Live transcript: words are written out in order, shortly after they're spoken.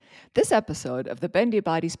This episode of the Bendy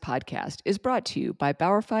Bodies podcast is brought to you by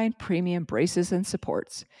Bauerfeind Premium Braces and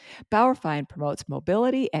Supports. Bauerfeind promotes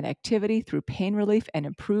mobility and activity through pain relief and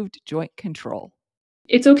improved joint control.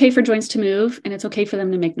 It's okay for joints to move and it's okay for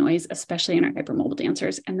them to make noise, especially in our hypermobile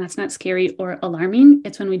dancers. And that's not scary or alarming.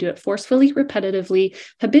 It's when we do it forcefully, repetitively,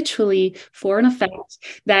 habitually for an effect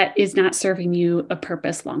that is not serving you a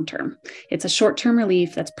purpose long-term. It's a short-term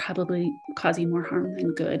relief that's probably causing more harm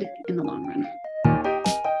than good in the long run.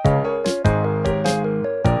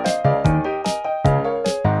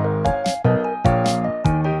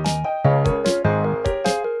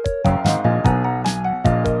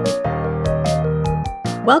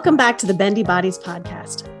 Welcome back to the Bendy Bodies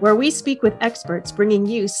podcast, where we speak with experts bringing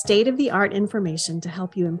you state-of-the-art information to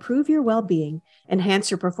help you improve your well-being, enhance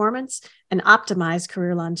your performance, and optimize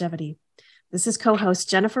career longevity. This is co-host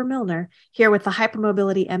Jennifer Milner, here with the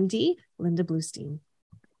Hypermobility MD, Linda Bluestein.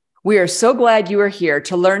 We are so glad you are here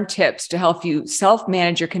to learn tips to help you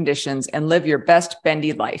self-manage your conditions and live your best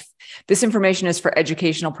bendy life. This information is for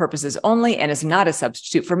educational purposes only and is not a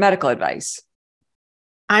substitute for medical advice.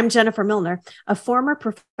 I'm Jennifer Milner, a former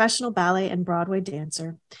professional ballet and Broadway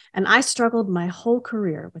dancer, and I struggled my whole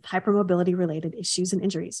career with hypermobility-related issues and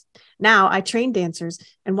injuries. Now I train dancers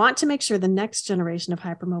and want to make sure the next generation of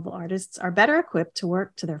hypermobile artists are better equipped to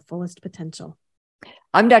work to their fullest potential.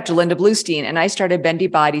 I'm Dr. Linda Bluestein, and I started Bendy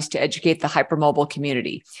Bodies to educate the hypermobile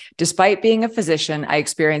community. Despite being a physician, I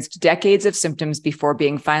experienced decades of symptoms before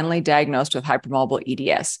being finally diagnosed with hypermobile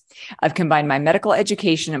EDS. I've combined my medical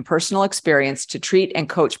education and personal experience to treat and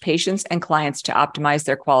coach patients and clients to optimize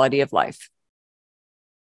their quality of life.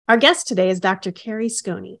 Our guest today is Dr. Carrie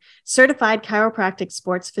Skony, certified chiropractic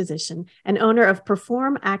sports physician and owner of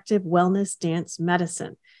Perform Active Wellness Dance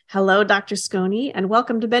Medicine. Hello, Dr. Skony, and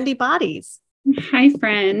welcome to Bendy Bodies. Hi,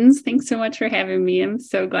 friends. Thanks so much for having me. I'm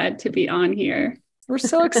so glad to be on here. We're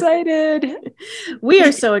so excited. We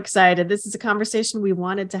are so excited. This is a conversation we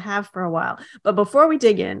wanted to have for a while. But before we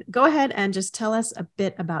dig in, go ahead and just tell us a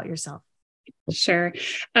bit about yourself. Sure.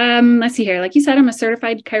 Let's see here. Like you said, I'm a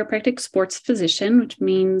certified chiropractic sports physician, which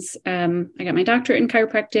means I got my doctorate in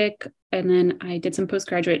chiropractic, and then I did some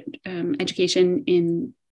postgraduate education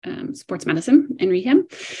in sports medicine and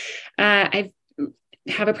rehab. I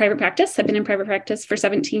have a private practice. I've been in private practice for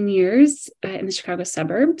 17 years in the Chicago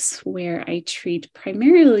suburbs, where I treat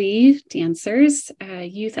primarily dancers,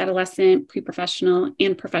 youth, adolescent, pre-professional,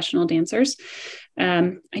 and professional dancers.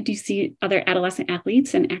 I do see other adolescent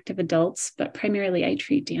athletes and active adults, but primarily I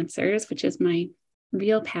treat dancers, which is my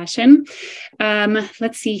real passion.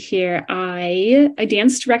 Let's see here. I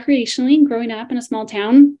danced recreationally growing up in a small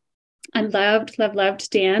town. I loved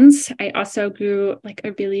dance. I also grew like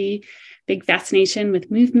a really big fascination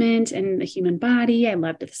with movement and the human body. I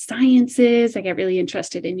loved the sciences. I got really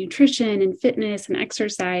interested in nutrition and fitness and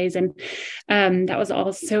exercise. And that was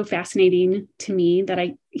all so fascinating to me that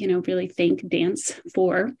I, really thank dance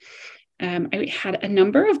for. I had a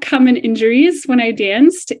number of common injuries when I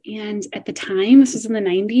danced. And at the time, this was in the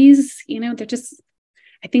 90s, they're just,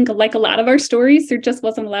 I think like a lot of our stories, there just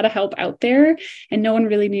wasn't a lot of help out there and no one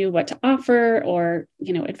really knew what to offer or,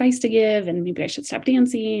 advice to give. And maybe I should stop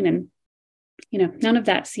dancing. And, none of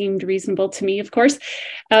that seemed reasonable to me, of course.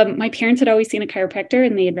 My parents had always seen a chiropractor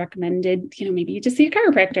and they had recommended, maybe you just see a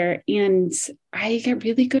chiropractor. And I got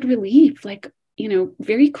really good relief,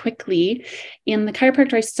 very quickly. And the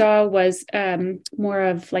chiropractor I saw was more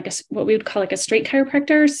of like what we would call like a straight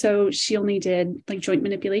chiropractor. So she only did like joint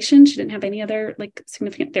manipulation. She didn't have any other like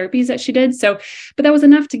significant therapies that she did. So, but that was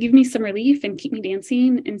enough to give me some relief and keep me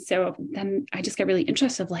dancing. And so then I just got really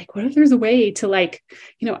interested, like, what if there's a way to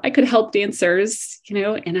I could help dancers,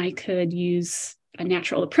 and I could use a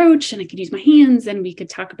natural approach and I could use my hands and we could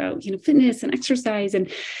talk about, fitness and exercise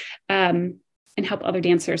and help other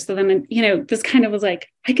dancers. So then, this kind of was like,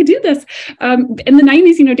 I could do this. In the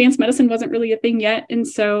 90s, dance medicine wasn't really a thing yet. And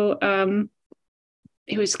so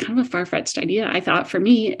it was kind of a far-fetched idea, I thought, for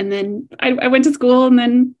me. And then I went to school and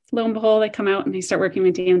then lo and behold, I come out and I start working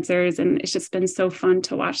with dancers. And it's just been so fun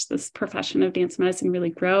to watch this profession of dance medicine really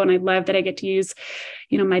grow. And I love that I get to use,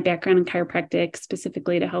 my background in chiropractic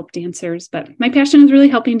specifically to help dancers. But my passion is really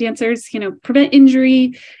helping dancers, prevent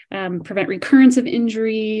injury, prevent recurrence of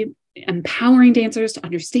injury, empowering dancers to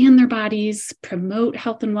understand their bodies, promote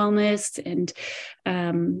health and wellness, and,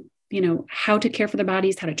 how to care for their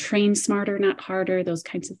bodies, how to train smarter, not harder, those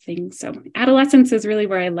kinds of things. So adolescence is really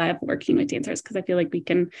where I love working with dancers because I feel like we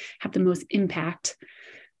can have the most impact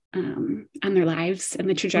on their lives and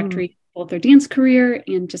the trajectory of both their dance career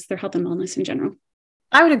and just their health and wellness in general.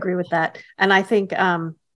 I would agree with that. And I think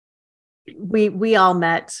we all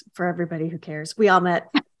met, for everybody who cares, we all met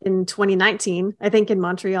in 2019, I think, in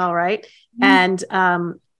Montreal, right? Mm-hmm.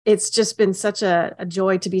 And it's just been such a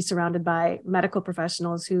joy to be surrounded by medical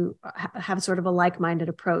professionals who have sort of a like-minded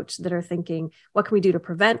approach, that are thinking, what can we do to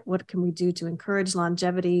prevent? What can we do to encourage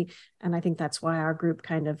longevity? And I think that's why our group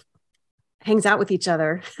kind of hangs out with each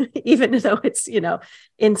other, even though it's,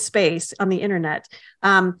 in space on the internet.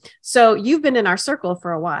 So you've been in our circle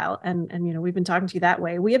for a while, and we've been talking to you that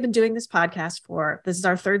way. We have been doing this podcast this is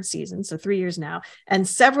our third season, so 3 years now. And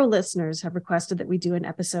several listeners have requested that we do an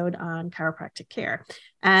episode on chiropractic care.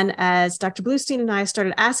 And as Dr. Bluestein and I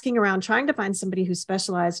started asking around, trying to find somebody who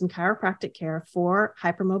specialized in chiropractic care for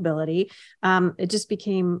hypermobility, it just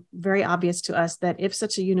became very obvious to us that if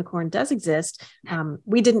such a unicorn does exist,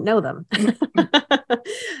 we didn't know them.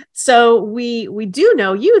 So we do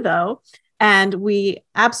know you, though, and we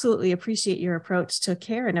absolutely appreciate your approach to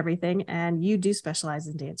care and everything. And you do specialize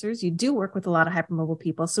in dancers. You do work with a lot of hypermobile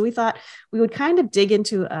people. So we thought we would kind of dig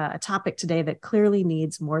into a topic today that clearly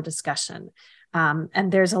needs more discussion.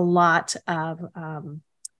 And there's a lot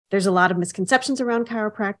of misconceptions around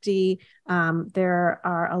chiropractic. There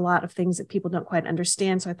are a lot of things that people don't quite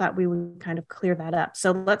understand. So I thought we would kind of clear that up.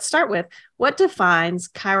 So let's start with, what defines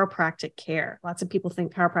chiropractic care? Lots of people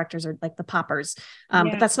think chiropractors are like the poppers,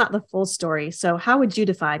 but that's not the full story. So how would you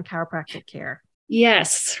define chiropractic care?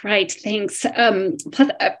 Yes, right. Thanks. Plus,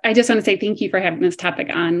 I just want to say thank you for having this topic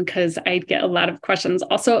on, because I get a lot of questions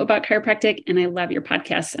also about chiropractic, and I love your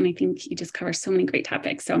podcast. And I think you just cover so many great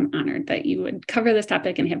topics. So I'm honored that you would cover this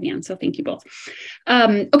topic and have me on. So thank you both.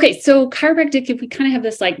 Okay. So chiropractic, if we kind of have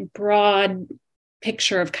this like broad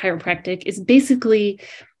picture of chiropractic, is basically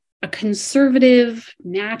a conservative,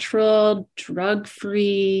 natural,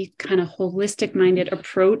 drug-free, kind of holistic minded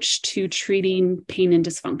approach to treating pain and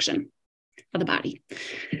dysfunction of the body.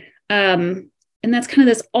 And that's kind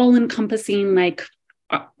of this all-encompassing, like,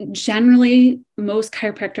 generally most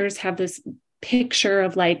chiropractors have this picture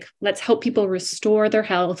of like, let's help people restore their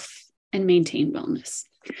health and maintain wellness.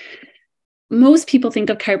 Most people think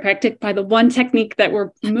of chiropractic by the one technique that we're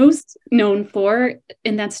most known for,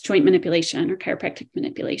 and that's joint manipulation or chiropractic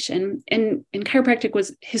manipulation. And chiropractic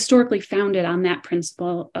was historically founded on that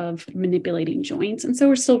principle of manipulating joints. And so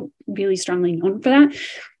we're still really strongly known for that.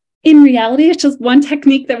 In reality, it's just one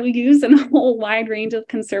technique that we use in a whole wide range of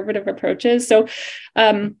conservative approaches. So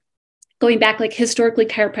going back, like historically,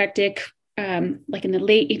 chiropractic, like in the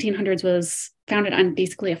late 1800s, was founded on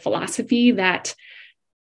basically a philosophy that,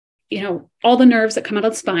 all the nerves that come out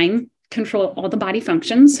of the spine control all the body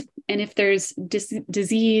functions. And if there's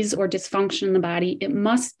disease or dysfunction in the body, it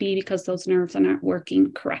must be because those nerves are not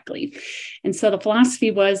working correctly. And so the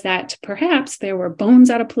philosophy was that perhaps there were bones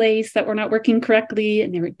out of place that were not working correctly,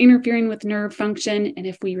 and they were interfering with nerve function. And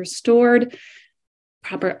if we restored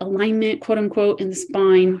proper alignment, quote unquote, in the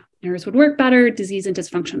spine, nerves would work better, disease and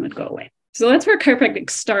dysfunction would go away. So that's where chiropractic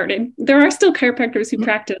started. There are still chiropractors who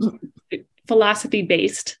practice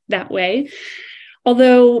philosophy-based that way.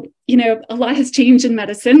 Although, a lot has changed in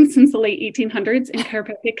medicine since the late 1800s, and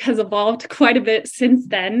chiropractic has evolved quite a bit since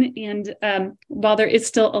then. And while there is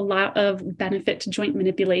still a lot of benefit to joint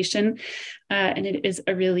manipulation, and it is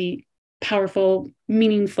a really powerful,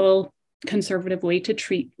 meaningful, conservative way to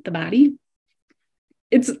treat the body,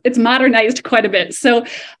 it's modernized quite a bit. So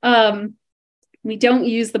we don't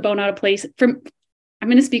use the bone out of place. I'm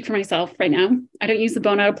going to speak for myself right now. I don't use the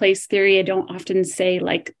bone out of place theory. I don't often say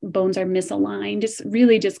like bones are misaligned. It's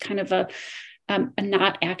really just kind of a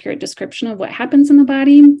not accurate description of what happens in the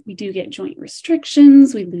body. We do get joint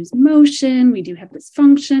restrictions. We lose motion. We do have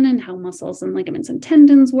dysfunction in how muscles and ligaments and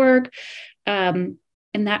tendons work. And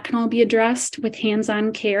that can all be addressed with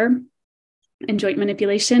hands-on care and joint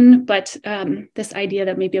manipulation. But this idea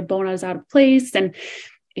that maybe a bone is out of place, and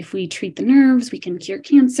if we treat the nerves, we can cure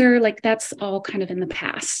cancer, like that's all kind of in the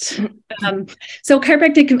past. So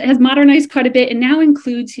chiropractic has modernized quite a bit, and now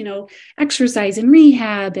includes, exercise and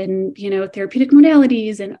rehab and, therapeutic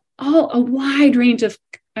modalities and a wide range of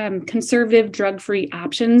conservative drug-free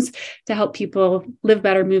options to help people live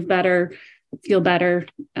better, move better, feel better.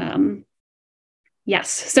 Yes.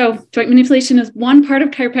 So joint manipulation is one part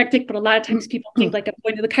of chiropractic, but a lot of times people think like, I'm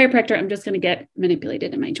going to the chiropractor, I'm just going to get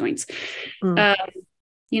manipulated in my joints.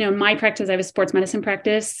 In my practice, I have a sports medicine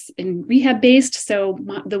practice and rehab based. So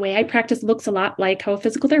the way I practice looks a lot like how a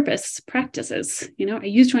physical therapist practices. I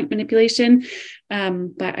use joint manipulation,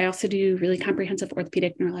 but I also do really comprehensive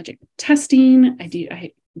orthopedic neurologic testing.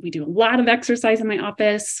 We do a lot of exercise in my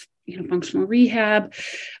office, functional rehab.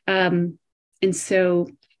 And so,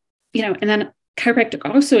 and then chiropractic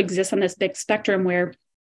also exists on this big spectrum where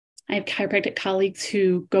I have chiropractic colleagues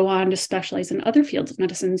who go on to specialize in other fields of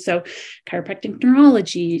medicine. So chiropractic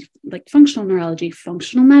neurology, like functional neurology,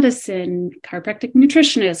 functional medicine, chiropractic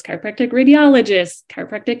nutritionist, chiropractic radiologist,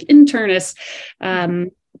 chiropractic internist,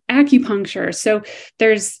 acupuncture. So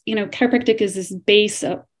there's, chiropractic is this base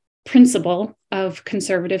principle of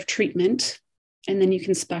conservative treatment. And then you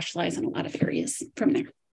can specialize in a lot of areas from there.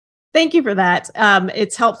 Thank you for that.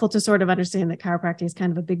 It's helpful to sort of understand that chiropractic is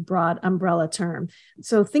kind of a big, broad umbrella term.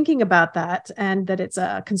 So thinking about that and that it's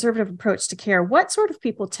a conservative approach to care, what sort of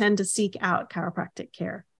people tend to seek out chiropractic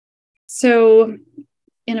care? So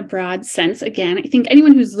in a broad sense, again, I think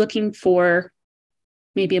anyone who's looking for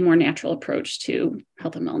maybe a more natural approach to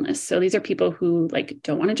health and wellness. So these are people who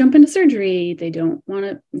don't want to jump into surgery. They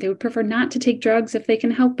would prefer not to take drugs if they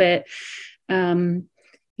can help it.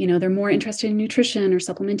 They're more interested in nutrition or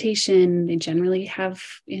supplementation. They generally have,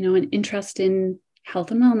 an interest in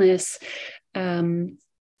health and wellness.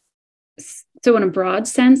 So in a broad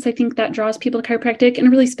sense, I think that draws people to chiropractic. In a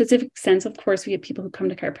really specific sense, of course, we have people who come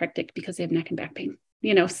to chiropractic because they have neck and back pain.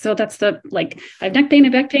 So that's I have neck pain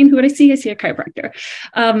and back pain. Who would I see? I see a chiropractor.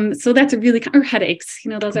 So that's or headaches.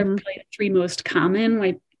 Those are probably the three most common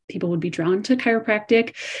why people would be drawn to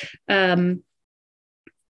chiropractic.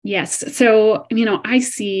 Yes. So, I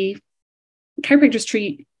see chiropractors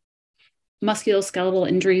treat musculoskeletal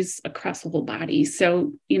injuries across the whole body.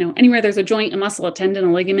 So, anywhere there's a joint, a muscle, a tendon,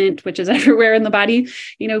 a ligament, which is everywhere in the body,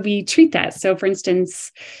 we treat that. So for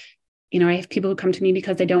instance, I have people who come to me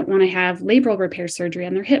because they don't want to have labral repair surgery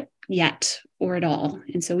on their hip yet or at all.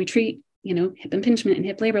 And so we treat, hip impingement and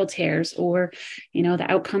hip labral tears, or, the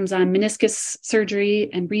outcomes on meniscus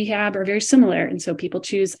surgery and rehab are very similar. And so people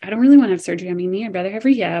choose, I don't really want to have surgery on my knee. I'd rather have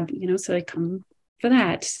rehab, so they come for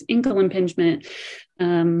that. Ankle impingement,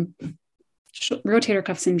 rotator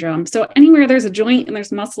cuff syndrome. So anywhere there's a joint and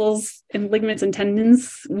there's muscles and ligaments and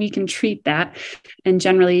tendons, we can treat that. And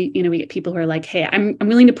generally, we get people who are like, hey, I'm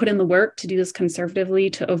willing to put in the work to do this conservatively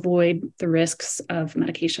to avoid the risks of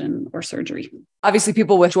medication or surgery. Obviously,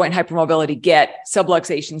 people with joint hypermobility get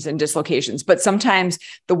subluxations and dislocations, but sometimes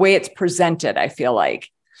the way it's presented, I feel like,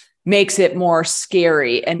 makes it more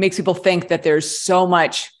scary and makes people think that there's so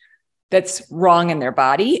much that's wrong in their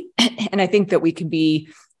body. And I think that we can be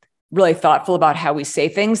really thoughtful about how we say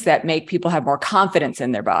things that make people have more confidence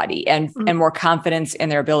in their body and more confidence in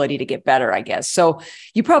their ability to get better, I guess. So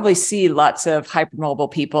you probably see lots of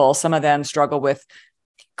hypermobile people. Some of them struggle with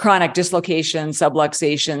chronic dislocations,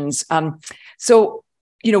 subluxations. So,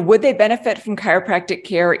 would they benefit from chiropractic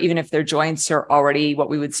care, even if their joints are already what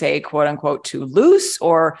we would say, quote unquote, too loose?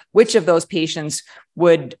 Or which of those patients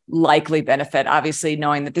would likely benefit? Obviously,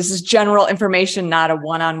 knowing that this is general information, not a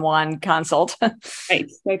one-on-one consult.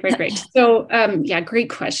 Right. So,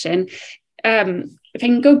 great question. If I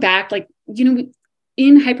can go back,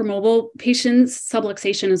 in hypermobile patients,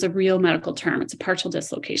 subluxation is a real medical term. It's a partial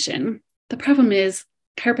dislocation. The problem is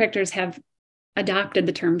chiropractors have adopted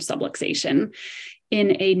the term subluxation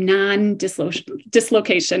in a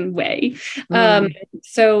non-dislocation way.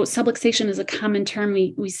 So subluxation is a common term.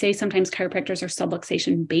 We say sometimes chiropractors are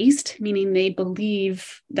subluxation based, meaning they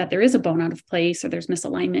believe that there is a bone out of place or there's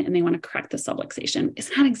misalignment and they want to correct the subluxation.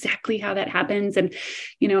 It's not exactly how that happens. And,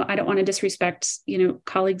 I don't want to disrespect,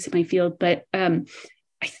 colleagues in my field, but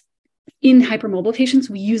in hypermobile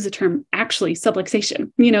patients, we use the term actually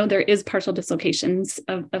subluxation. There is partial dislocations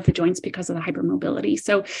of the joints because of the hypermobility.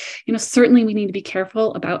 So, certainly we need to be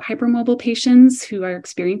careful about hypermobile patients who are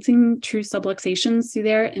experiencing true subluxations through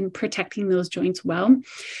there and protecting those joints well.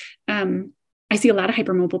 I see a lot of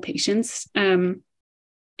hypermobile patients, and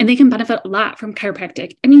they can benefit a lot from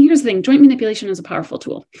chiropractic. Here's the thing, joint manipulation is a powerful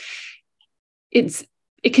tool. It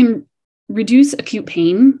can reduce acute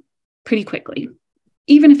pain pretty quickly,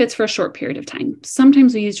 even if it's for a short period of time.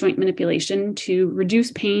 Sometimes we use joint manipulation to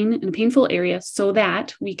reduce pain in a painful area so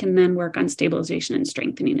that we can then work on stabilization and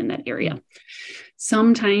strengthening in that area.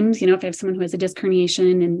 Sometimes, if I have someone who has a disc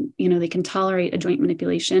herniation and, they can tolerate a joint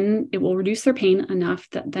manipulation, it will reduce their pain enough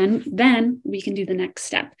that then we can do the next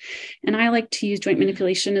step. And I like to use joint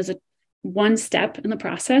manipulation as one step in the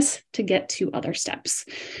process to get to other steps.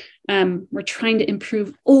 We're trying to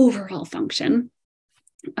improve overall function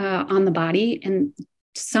on the body, and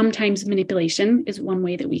sometimes manipulation is one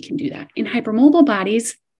way that we can do that. In hypermobile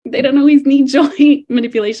bodies, they don't always need joint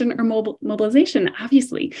manipulation or mobilization.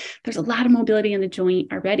 Obviously, there's a lot of mobility in the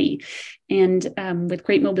joint already. And with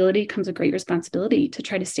great mobility comes a great responsibility to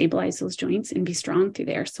try to stabilize those joints and be strong through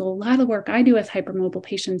there. So a lot of the work I do with hypermobile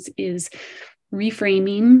patients is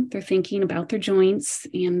reframing their thinking about their joints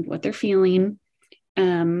and what they're feeling,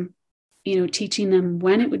 teaching them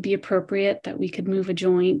when it would be appropriate that we could move a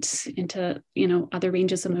joint into, other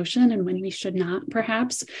ranges of motion and when we should not,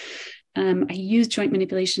 perhaps. I use joint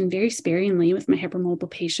manipulation very sparingly with my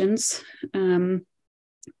hypermobile patients. When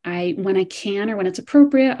I can, or when it's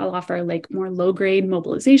appropriate, I'll offer like more low-grade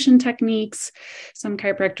mobilization techniques. Some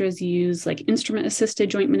chiropractors use like instrument-assisted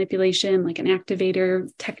joint manipulation, like an activator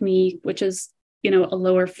technique, which is, a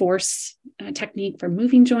lower force technique for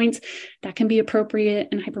moving joints. That can be appropriate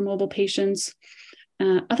in hypermobile patients.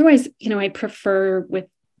 Otherwise, I prefer with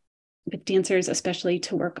dancers, especially,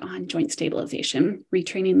 to work on joint stabilization,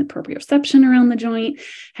 retraining the proprioception around the joint,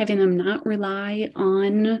 having them not rely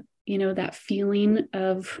on that feeling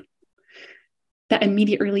of that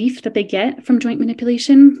immediate relief that they get from joint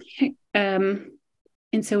manipulation. And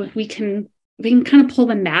so if we can kind of pull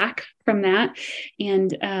them back from that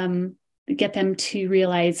and get them to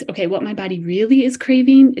realize, okay, what my body really is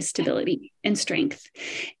craving is stability and strength.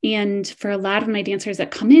 And for a lot of my dancers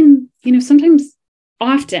that come in, sometimes,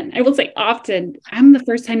 often, I will say often, I'm the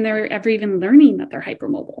first time they're ever even learning that they're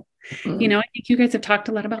hypermobile. Mm-hmm. I think you guys have talked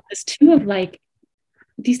a lot about this too, of like,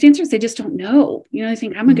 these dancers, they just don't know, they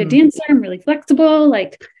think I'm a good dancer. I'm really flexible.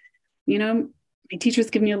 Like, my teachers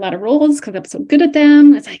give me a lot of roles because I'm so good at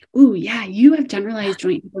them. It's like, ooh, yeah, you have generalized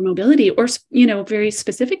joint hypermobility or, very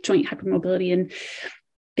specific joint hypermobility. And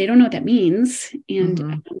they don't know what that means.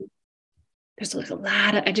 And there's a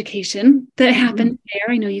lot of education that happens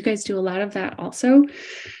there. I know you guys do a lot of that also.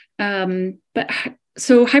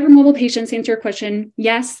 So hypermobile patients, to answer your question,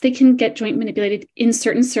 yes, they can get joint manipulated in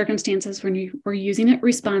certain circumstances when we're using it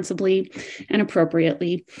responsibly and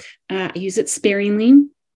appropriately. I use it sparingly,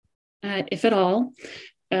 if at all.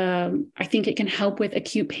 I think it can help with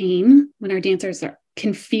acute pain when our dancers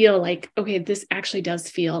can feel like, okay, this actually does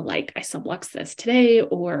feel like I subluxed this today,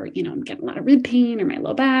 or, I'm getting a lot of rib pain or my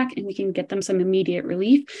low back, and we can get them some immediate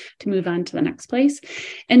relief to move on to the next place.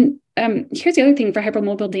 And here's the other thing for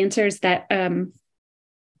hypermobile dancers, that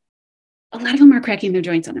a lot of them are cracking their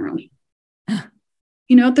joints on their own.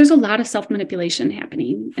 There's a lot of self-manipulation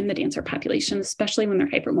happening in the dancer population, especially when they're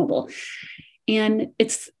hypermobile. And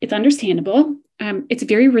it's understandable. It's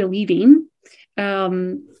very relieving.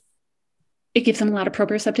 It gives them a lot of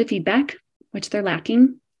proprioceptive feedback, which they're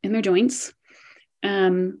lacking in their joints.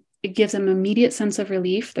 It gives them immediate sense of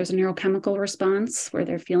relief. There's a neurochemical response where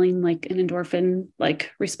they're feeling like an endorphin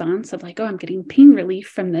like response of like, oh, I'm getting pain relief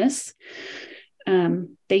from this.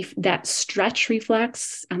 That stretch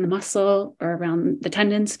reflex on the muscle or around the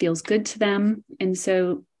tendons feels good to them. And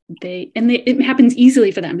so it happens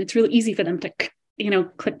easily for them. It's really easy for them to,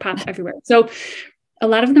 click pop everywhere. So a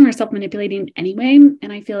lot of them are self-manipulating anyway.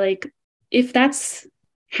 And I feel like if that's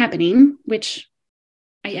happening, which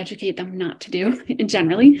I educate them not to do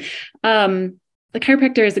generally, the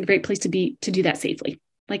chiropractor is a great place to do that safely.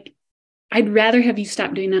 Like, I'd rather have you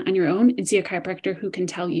stop doing that on your own and see a chiropractor who can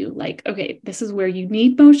tell you like, okay, this is where you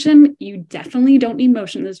need motion. You definitely don't need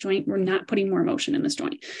motion in this joint. We're not putting more motion in this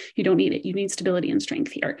joint. You don't need it. You need stability and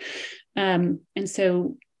strength here. And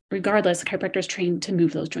so regardless, a chiropractor is trained to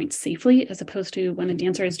move those joints safely, as opposed to when a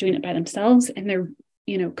dancer is doing it by themselves and they're,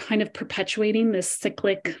 kind of perpetuating this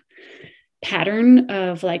cyclic pattern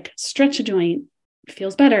of like, stretch a joint,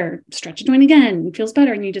 feels better, stretch a joint again, feels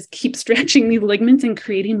better. And you just keep stretching these ligaments and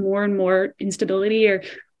creating more and more instability, or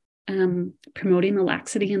promoting the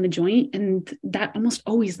laxity in the joint. And that almost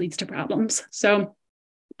always leads to problems. So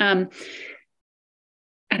I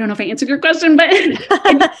don't know if I answered your question, but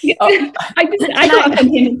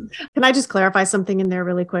Can I just clarify something in there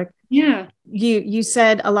really quick? Yeah. You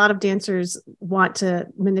said a lot of dancers want to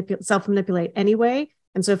self-manipulate anyway.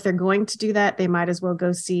 And so if they're going to do that, they might as well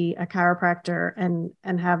go see a chiropractor and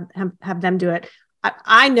have them do it.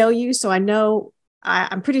 I know you, so I know,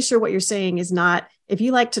 I'm pretty sure what you're saying is not, if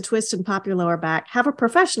you like to twist and pop your lower back, have a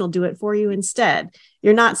professional do it for you instead.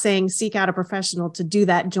 You're not saying seek out a professional to do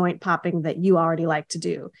that joint popping that you already like to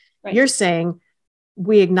do. Right. You're saying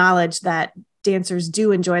we acknowledge that dancers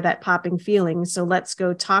do enjoy that popping feeling. So let's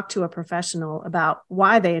go talk to a professional about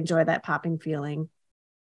why they enjoy that popping feeling.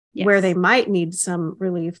 Yes. Where they might need some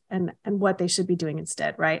relief and what they should be doing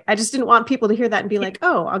instead, right? I just didn't want people to hear that and be like,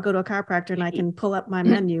 oh, I'll go to a chiropractor and I can pull up my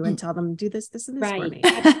menu and tell them, do this, this, and this for me.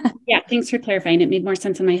 Yeah, thanks for clarifying. It made more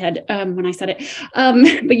sense in my head when I said it.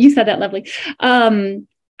 But you said that lovely.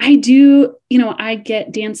 I do, I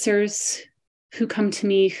get dancers who come to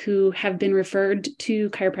me who have been referred to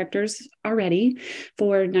chiropractors already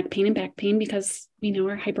for neck pain and back pain, because,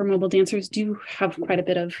 our hypermobile dancers do have quite a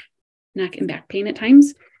bit of neck and back pain at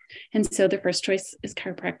times. And so their first choice is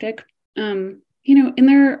chiropractic. And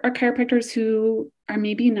there are chiropractors who are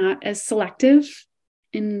maybe not as selective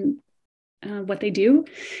in what they do,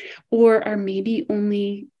 or are maybe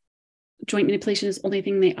only joint manipulation is the only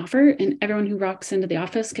thing they offer, and everyone who walks into the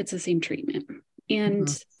office gets the same treatment. And,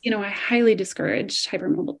 I highly discourage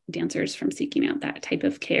hypermobile dancers from seeking out that type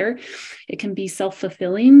of care. It can be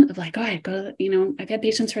self-fulfilling of like, oh, I go, I've had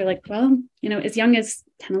patients who are like, well, as young as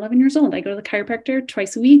 10, 11 years old, I go to the chiropractor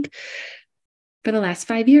twice a week for the last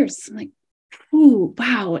 5 years. I'm like, ooh,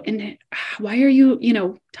 wow. And why are you,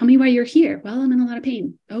 tell me why you're here. Well, I'm in a lot of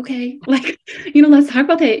pain. Okay. Like, let's talk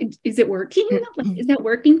about that. Is it working? Like, is that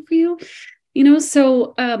working for you?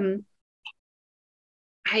 So,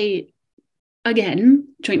 again,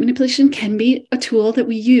 joint manipulation can be a tool that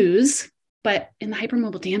we use, but in the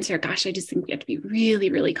hypermobile dancer, gosh, I just think we have to be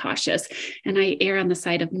really, really cautious. And I err on the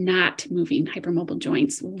side of not moving hypermobile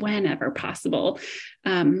joints whenever possible.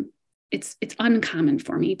 It's uncommon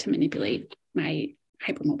for me to manipulate my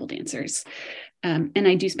hypermobile dancers. And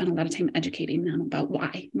I do spend a lot of time educating them about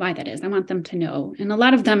why that is. I want them to know. And a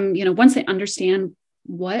lot of them, once they understand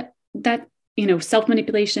what that,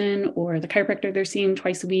 self-manipulation or the chiropractor they're seeing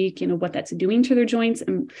twice a week, what that's doing to their joints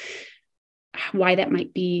and why that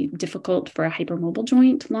might be difficult for a hypermobile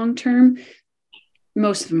joint long-term,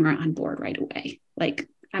 most of them are on board right away. Like,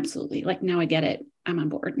 absolutely. Like, now I get it. I'm on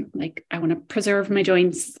board. Like, I want to preserve my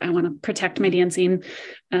joints. I want to protect my dancing.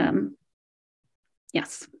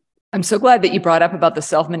 Yes. I'm so glad that you brought up about the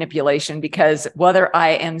self-manipulation, because whether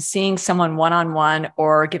I am seeing someone one-on-one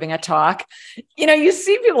or giving a talk, you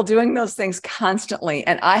see people doing those things constantly.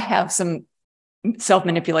 And I have some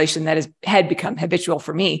self-manipulation that had become habitual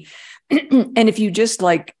for me. And if you just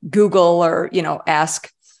like Google or, ask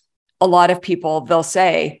a lot of people, they'll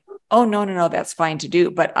say, oh, no, that's fine to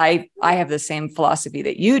do. But I have the same philosophy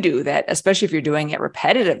that you do, that especially if you're doing it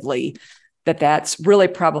repetitively, that's really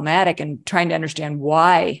problematic, and trying to understand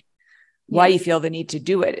why you feel the need to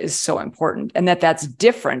do it is so important. And that's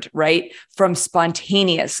different, right, from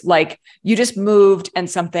spontaneous, like you just moved and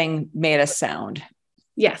something made a sound.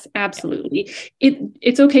 Yes, absolutely.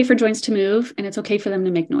 It's okay for joints to move, and it's okay for them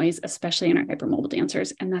to make noise, especially in our hypermobile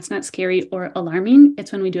dancers. And that's not scary or alarming.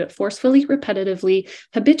 It's when we do it forcefully, repetitively,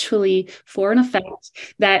 habitually for an effect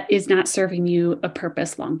that is not serving you a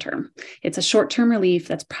purpose long-term. It's a short-term relief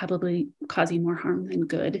that's probably causing more harm than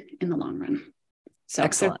good in the long run. So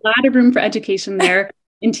there's a lot of room for education there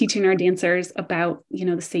in teaching our dancers about,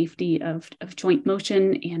 the safety of joint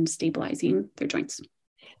motion and stabilizing their joints.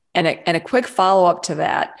 And a quick follow-up to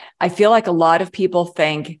that, I feel like a lot of people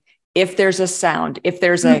think if there's a sound, if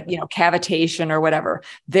there's a cavitation or whatever,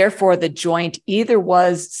 therefore the joint either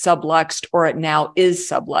was subluxed or it now is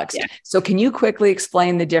subluxed. Yeah. So can you quickly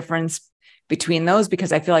explain the difference between those?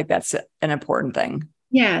 Because I feel like that's an important thing.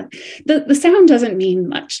 Yeah, the sound doesn't mean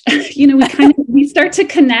much. We start to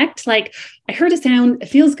connect, like, I heard a sound, it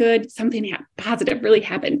feels good, something positive really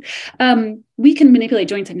happened. We can manipulate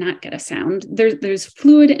joints and not get a sound. There's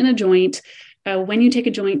fluid in a joint. When you take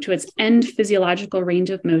a joint to its end physiological range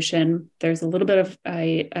of motion, there's a little bit of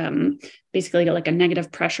basically like a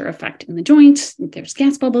negative pressure effect in the joint. There's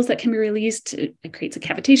gas bubbles that can be released. It creates a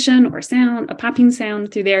cavitation or a sound, a popping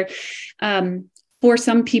sound through there. For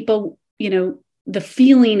some people, the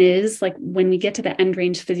feeling is like when we get to the end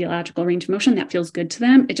range, physiological range of motion, that feels good to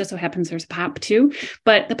them. It just so happens there's pop too,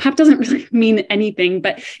 but the pop doesn't really mean anything.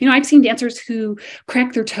 But, I've seen dancers who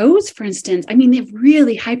crack their toes, for instance. I mean, they have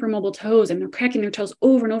really hypermobile toes and they're cracking their toes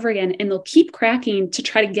over and over again, and they'll keep cracking to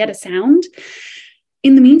try to get a sound.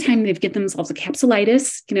 In the meantime, they've given themselves a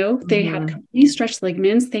capsulitis, they have completely stretched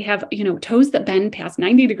ligaments. They have, toes that bend past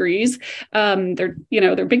 90 degrees. Their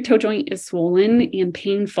big toe joint is swollen and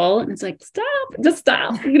painful. And it's like, just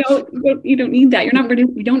stop. You don't need that.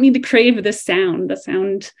 You don't need to crave this sound. The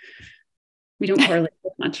sound, we don't correlate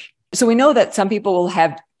with much. So we know that some people will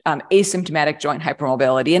have asymptomatic joint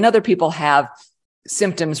hypermobility, and other people have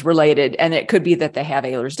symptoms related. And it could be that they have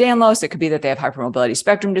Ehlers-Danlos. It could be that they have hypermobility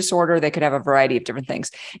spectrum disorder. They could have a variety of different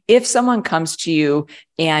things. If someone comes to you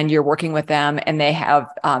and you're working with them and they have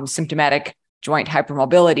symptomatic joint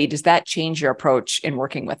hypermobility, does that change your approach in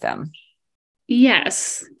working with them?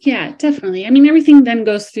 Yes. Yeah, definitely. I mean, everything then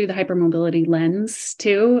goes through the hypermobility lens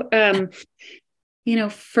too.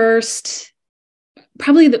 First,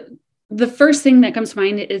 probably the first thing that comes to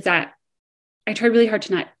mind is that I try really hard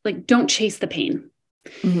to don't chase the pain.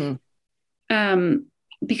 Mm-hmm.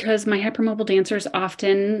 Because my hypermobile dancers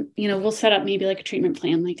often, we'll set up maybe like a treatment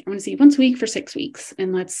plan. Like, I want to see you once a week for 6 weeks,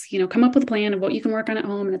 and let's, come up with a plan of what you can work on at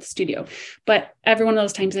home and at the studio. But every one of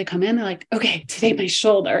those times they come in, they're like, okay, today my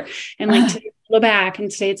shoulder, and today the back, and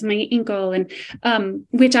today it's my ankle. And,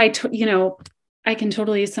 which I can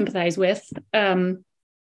totally sympathize with.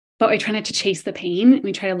 but we try not to chase the pain. And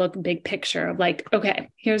we try to look big picture of like, okay,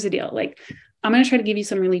 here's the deal. Like, I'm going to try to give you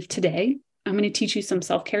some relief today. I'm going to teach you some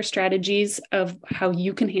self-care strategies of how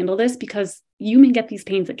you can handle this, because you may get these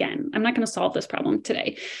pains again. I'm not going to solve this problem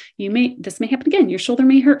today. This may happen again. Your shoulder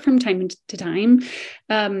may hurt from time to time.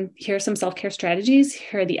 Here are some self-care strategies.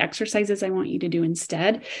 Here are the exercises I want you to do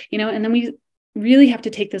instead, and then we really have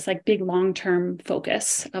to take this like big long-term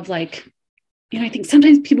focus of like, I think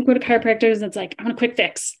sometimes people go to chiropractors and it's like, I want a quick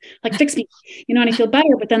fix, like fix me, and I feel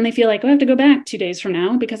better, but then they feel like, oh, I have to go back 2 days from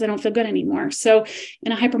now because I don't feel good anymore. So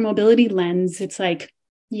in a hypermobility lens, it's like,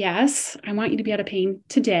 yes, I want you to be out of pain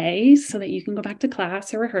today so that you can go back to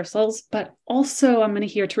class or rehearsals, but also I'm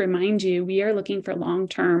here to remind you, we are looking for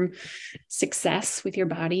long-term success with your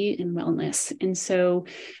body and wellness. And so,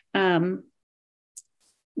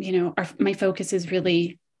 my focus is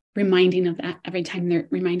really reminding them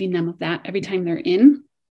of that every time they're in.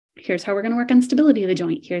 Here's how we're going to work on stability of the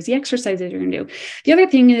joint. Here's the exercises you're going to do. The other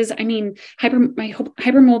thing is,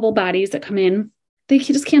 hypermobile bodies that come in, they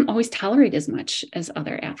just can't always tolerate as much as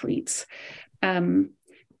other athletes.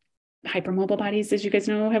 Hypermobile bodies, as you guys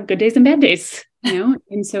know, have good days and bad days, and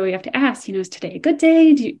so we have to ask, is today a good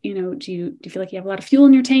day? Do you feel like you have a lot of fuel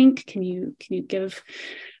in your tank? Can you give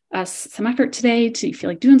us some effort today? Do you feel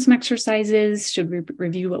like doing some exercises? Should we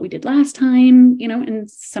review what we did last time?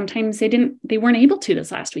 And sometimes they weren't able to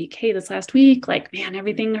this last week. Hey, this last week, like, man,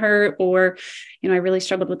 everything hurt, or, I really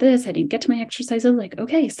struggled with this. I didn't get to my exercises. Like,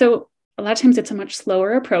 okay. So a lot of times it's a much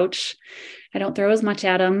slower approach. I don't throw as much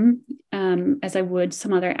at them as I would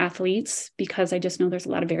some other athletes, because I just know there's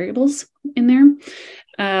a lot of variables in there.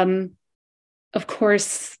 Of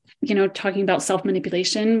course, talking about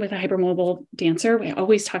self-manipulation with a hypermobile dancer, we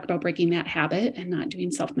always talk about breaking that habit and not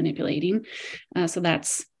doing self-manipulating. So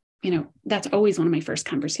that's always one of my first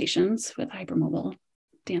conversations with a hypermobile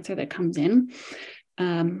dancer that comes in.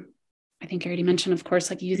 I think I already mentioned, of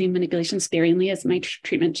course, like using manipulation sparingly as my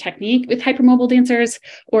treatment technique with hypermobile dancers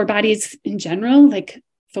or bodies in general, like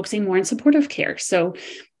focusing more on supportive care. So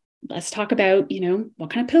let's talk about,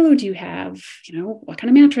 what kind of pillow do you have? What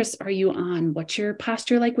kind of mattress are you on? What's your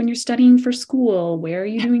posture like when you're studying for school? Where are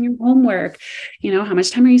you doing your homework? How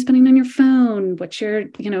much time are you spending on your phone? What's your,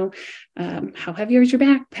 how heavy is your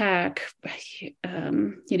backpack?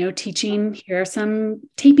 Teaching, here are some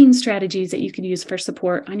taping strategies that you can use for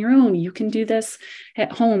support on your own. You can do this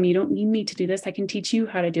at home. You don't need me to do this. I can teach you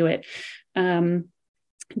how to do it.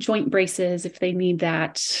 Joint braces, if they need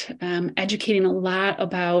that, educating a lot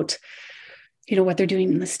about, what they're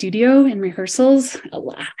doing in the studio and rehearsals, a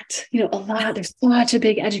lot. There's such a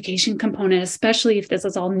big education component, especially if this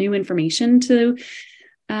is all new information to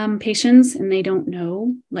patients and they don't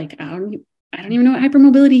know, like, I don't even know what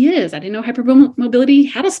hypermobility is. I didn't know hypermobility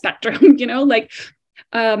had a spectrum,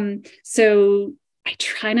 so I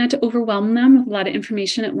try not to overwhelm them with a lot of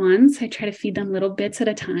information at once. I try to feed them little bits at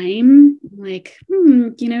a time. Like,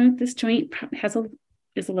 this joint is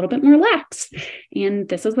a little bit more lax, and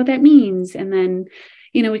this is what that means. And then,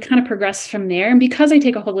 we kind of progress from there. And because I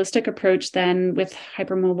take a holistic approach, then with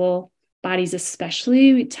hypermobile bodies,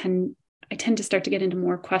 especially, I tend to start to get into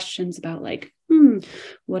more questions about like,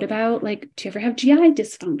 what about like, do you ever have GI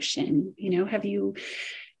dysfunction?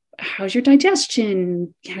 How's your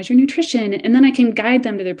digestion? How's your nutrition? And then I can guide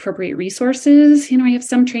them to the appropriate resources. I have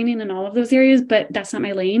some training in all of those areas, but that's not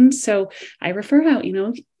my lane. So I refer out,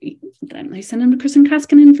 let me send them to Kristen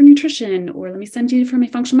Koskinen for nutrition, or let me send you for my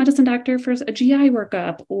functional medicine doctor for a GI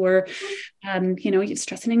workup, or, you have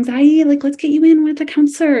stress and anxiety, like, let's get you in with a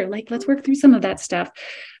counselor. Like, let's work through some of that stuff.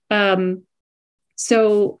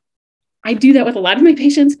 So I do that with a lot of my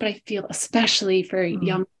patients, but I feel especially for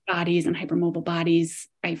young bodies and hypermobile bodies,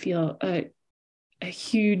 I feel a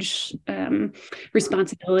huge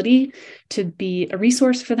responsibility to be a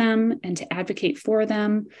resource for them and to advocate for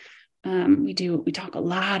them. We talk a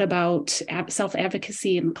lot about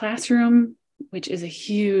self-advocacy in the classroom, which is a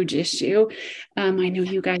huge issue. I know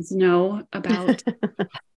you guys know about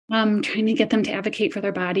trying to get them to advocate for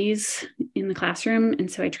their bodies in the classroom.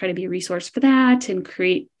 And so I try to be a resource for that and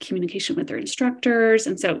create communication with their instructors.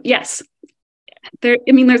 And so, yes, there's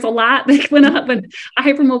a lot. Like when a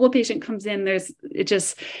hypermobile patient comes in, is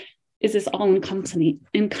this all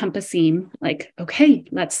encompassing, like, okay,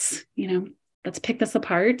 let's pick this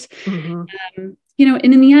apart. Mm-hmm. And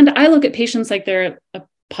in the end, I look at patients like they're a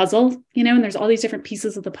puzzle, and there's all these different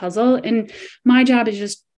pieces of the puzzle. And my job is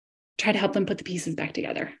just try to help them put the pieces back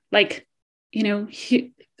together. Like,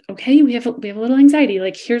 okay, we have a little anxiety.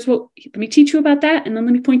 Like, let me teach you about that. And then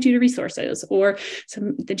let me point you to resources or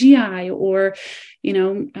the GI or,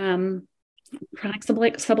 chronic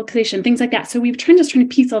subluxation, things like that. So we've trying to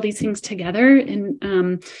piece all these things together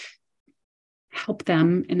and help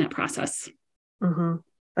them in that process. Mm-hmm.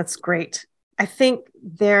 That's great. I think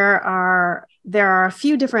there are a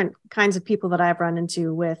few different kinds of people that I've run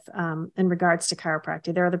into with in regards to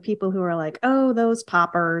chiropractic. There are the people who are like, oh, those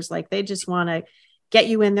poppers, like they just want to get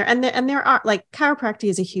you in there. And there are, like, chiropractic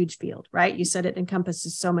is a huge field, right? You said it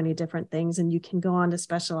encompasses so many different things, and you can go on to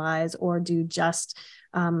specialize or do just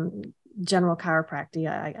general chiropractic,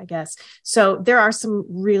 I guess. So there are some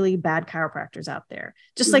really bad chiropractors out there,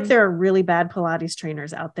 just like there are really bad Pilates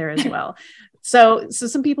trainers out there as well. So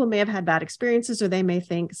some people may have had bad experiences, or they may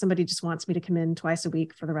think somebody just wants me to come in twice a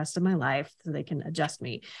week for the rest of my life so they can adjust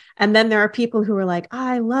me. And then there are people who are like,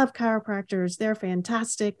 I love chiropractors. They're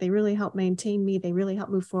fantastic. They really help maintain me. They really help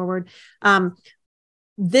move forward.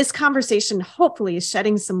 This conversation hopefully is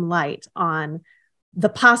shedding some light on the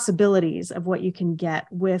possibilities of what you can get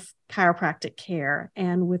with chiropractic care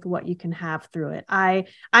and with what you can have through it. I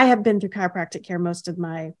have been through chiropractic care most of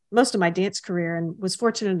my dance career, and was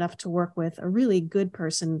fortunate enough to work with a really good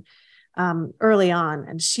person early on.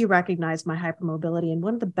 And she recognized my hypermobility. And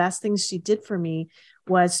one of the best things she did for me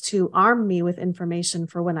was to arm me with information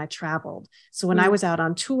for when I traveled. So when I was out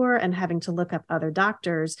on tour and having to look up other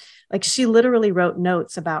doctors, like, she literally wrote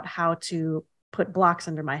notes about how to put blocks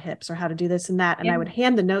under my hips or how to do this and that. And I would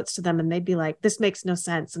hand the notes to them, and they'd be like, this makes no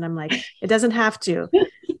sense. And I'm like, it doesn't have to.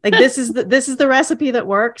 Like, this is the recipe that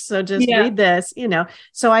works. So just read this,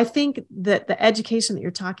 So I think that the education that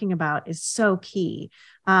you're talking about is so key.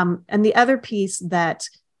 And the other piece that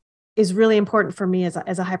is really important for me as a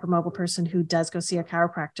hypermobile person who does go see a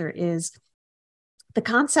chiropractor is the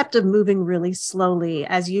concept of moving really slowly,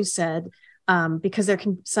 as you said, because there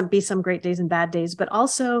can be some great days and bad days, but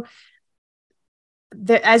also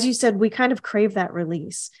as you said, we kind of crave that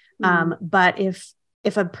release. But if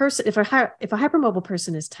a hypermobile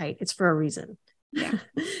person is tight, it's for a reason. Yeah.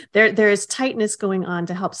 There is tightness going on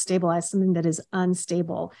to help stabilize something that is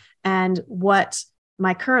unstable. And what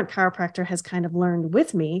my current chiropractor has kind of learned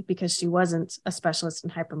with me, because she wasn't a specialist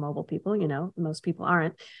in hypermobile people, most people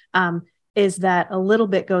aren't, is that a little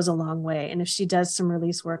bit goes a long way. And if she does some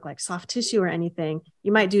release work like soft tissue or anything,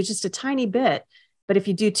 you might do just a tiny bit. But if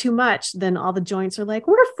you do too much, then all the joints are like,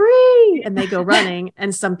 we're free, and they go running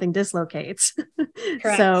and something dislocates.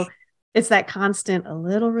 So it's that constant, a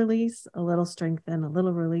little release, a little strengthen, a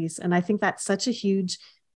little release. And I think that's such a huge,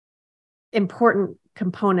 important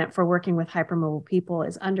component for working with hypermobile people,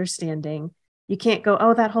 is understanding you can't go,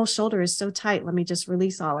 oh, that whole shoulder is so tight, let me just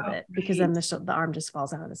release all of it, because then the arm just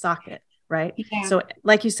falls out of the socket. Right. Yeah. So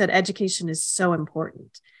like you said, education is so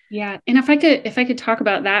important. Yeah. And if I could talk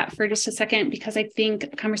about that for just a second, because I think a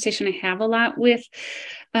conversation I have a lot with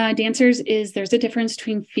dancers is there's a difference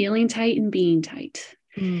between feeling tight and being tight.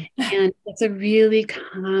 And it's a really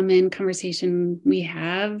common conversation we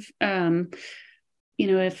have.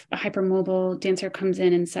 If a hypermobile dancer comes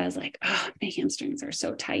in and says like, oh, my hamstrings are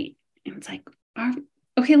so tight. And it's like,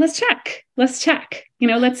 okay, let's check. Let's see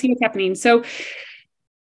what's happening. So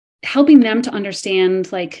helping them to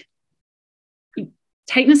understand, like,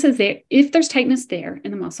 tightness is there. If there's tightness there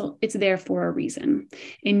in the muscle, it's there for a reason.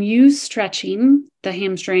 And you stretching the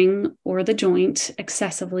hamstring or the joint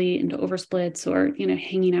excessively into oversplits or,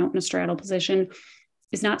 hanging out in a straddle position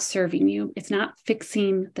is not serving you. It's not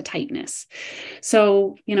fixing the tightness.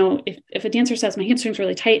 So, if a dancer says my hamstring's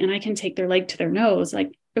really tight and I can take their leg to their nose,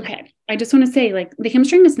 like, okay, I just want to say, like, the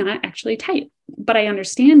hamstring is not actually tight, but I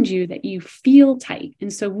understand that you feel tight.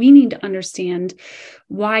 And so we need to understand,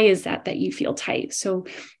 why is that you feel tight? So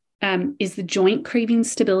is the joint craving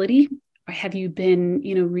stability? Or have you been,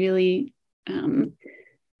 really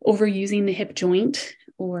overusing the hip joint?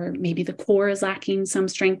 Or maybe the core is lacking some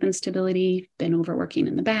strength and stability, been overworking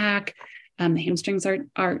in the back. The hamstrings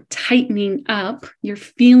are tightening up. You're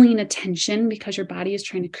feeling a tension because your body is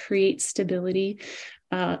trying to create stability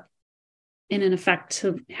in an effect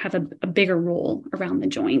to have a bigger role around the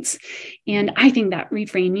joints. And I think that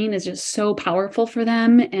reframing is just so powerful for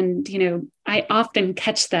them. And, I often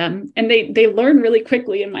catch them, and they learn really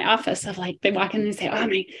quickly in my office of, like, they walk in and they say, oh,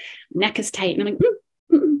 my neck is tight. And I'm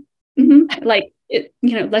like,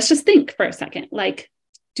 like, let's just think for a second. Like,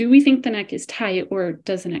 do we think the neck is tight, or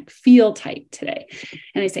does the neck feel tight today?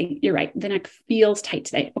 And they say, you're right, the neck feels tight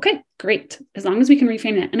today. Okay, great. As long as we can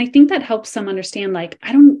reframe that. And I think that helps them understand, like,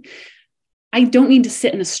 I don't need to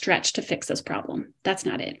sit in a stretch to fix this problem. That's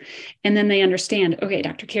not it. And then they understand, okay,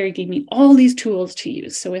 Dr. Carrie gave me all these tools to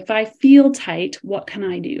use. So if I feel tight, what can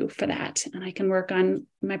I do for that? And I can work on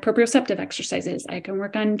my proprioceptive exercises. I can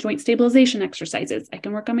work on joint stabilization exercises. I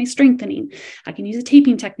can work on my strengthening. I can use a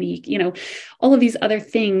taping technique, all of these other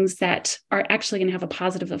things that are actually going to have a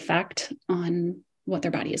positive effect on what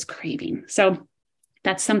their body is craving. So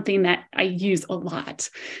that's something that I use a lot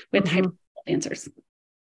with hypermobile dancers.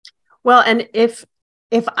 Well, and if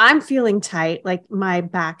I'm feeling tight, like my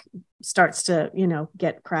back starts to,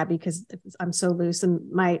 get crabby because I'm so loose,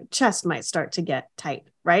 and my chest might start to get tight,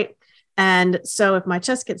 right? And so if my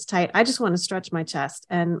chest gets tight, I just want to stretch my chest.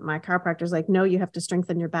 And my chiropractor's like, no, you have to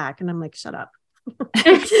strengthen your back. And I'm like, shut up.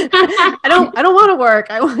 I don't want to work.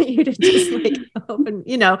 I want you to just like open,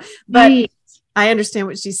 but right. I understand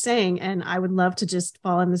what she's saying. And I would love to just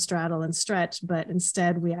fall in the straddle and stretch, but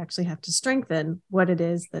instead we actually have to strengthen what it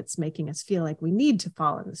is that's making us feel like we need to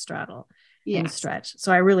fall in the straddle and stretch.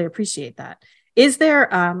 So I really appreciate that. Is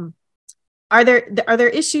there, are there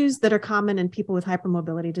issues that are common in people with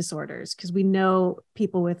hypermobility disorders? Because we know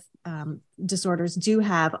people with disorders do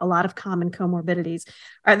have a lot of common comorbidities.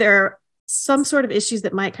 Are there some sort of issues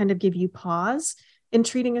that might kind of give you pause in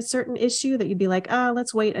treating a certain issue that you'd be like,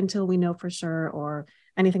 let's wait until we know for sure, or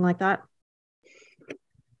anything like that?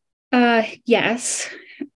 Yes.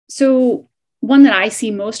 So one that I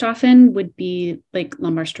see most often would be like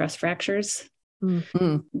lumbar stress fractures.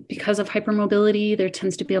 Mm-hmm. Because of hypermobility, there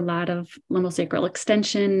tends to be a lot of lumbosacral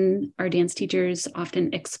extension. Our dance teachers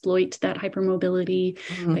often exploit that hypermobility,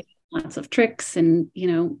 like lots of tricks, and,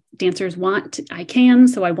 dancers I can,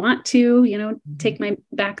 so I want to, take my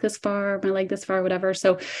back this far, my leg this far, whatever.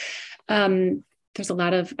 So, there's a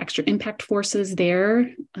lot of extra impact forces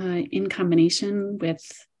there, in combination with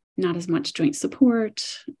not as much joint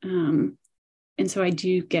support. And so I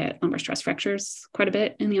do get lumbar stress fractures quite a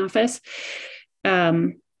bit in the office.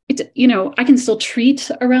 I can still treat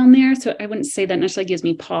around there. So I wouldn't say that necessarily gives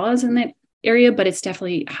me pause in that area, but it's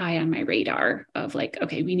definitely high on my radar of like,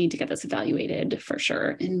 okay, we need to get this evaluated for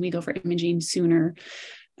sure. And we go for imaging sooner,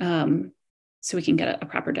 so we can get a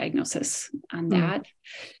proper diagnosis on that.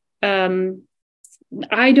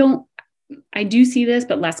 I do see this,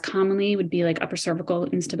 but less commonly would be like upper cervical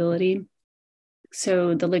instability.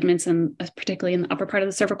 So the ligaments, and particularly in the upper part of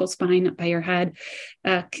the cervical spine up by your head,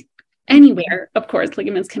 anywhere, of course,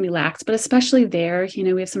 ligaments can be laxed, but especially there,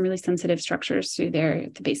 we have some really sensitive structures through there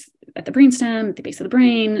at the base, at the brainstem, at the base of the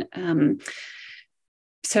brain.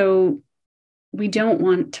 So we don't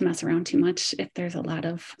want to mess around too much if there's a lot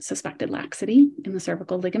of suspected laxity in the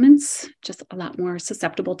cervical ligaments, just a lot more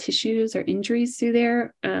susceptible tissues or injuries through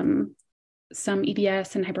there. Some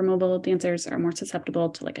EDS and hypermobile dancers are more susceptible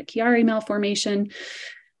to like a Chiari malformation,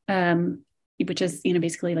 which is,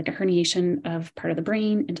 basically like a herniation of part of the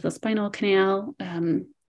brain into the spinal canal.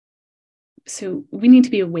 So we need to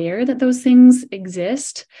be aware that those things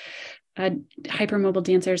exist. Hypermobile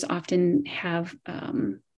dancers often have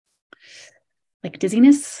like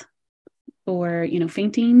dizziness or,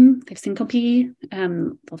 fainting. They have syncope.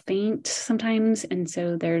 They'll faint sometimes. And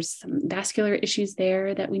so there's some vascular issues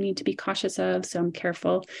there that we need to be cautious of. So I'm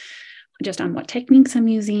careful just on what techniques I'm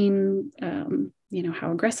using,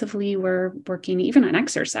 how aggressively we're working, even on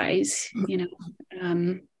exercise,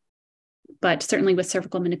 but certainly with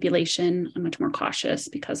cervical manipulation, I'm much more cautious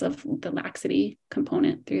because of the laxity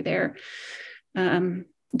component through there.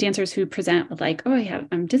 Dancers who present with like,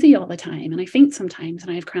 I'm dizzy all the time and I faint sometimes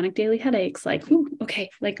and I have chronic daily headaches, like, ooh, okay,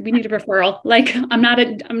 like we need a referral. Like I'm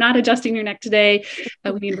not adjusting your neck today.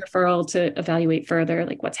 We need a referral to evaluate further,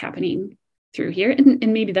 like what's happening through here.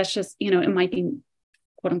 And maybe that's just, it might be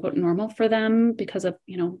quote unquote normal for them because of,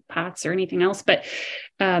 POTS or anything else, but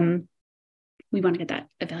we want to get that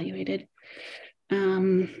evaluated.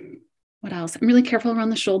 What else? I'm really careful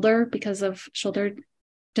around the shoulder because of shoulder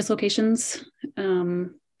dislocations.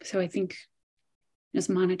 So I think just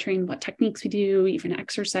monitoring what techniques we do, even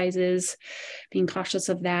exercises, being cautious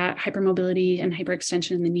of that, hypermobility and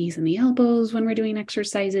hyperextension in the knees and the elbows when we're doing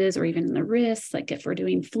exercises, or even in the wrists, like if we're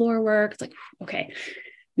doing floor work, it's like, okay,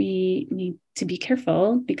 we need to be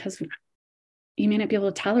careful because you may not be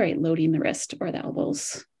able to tolerate loading the wrist or the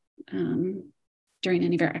elbows during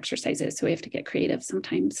any of our exercises. So we have to get creative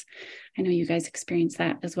sometimes. I know you guys experience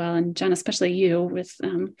that as well. And Jen, especially you with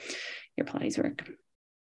your Pilates work.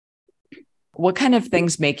 What kind of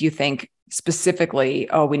things make you think specifically,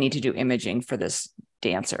 we need to do imaging for this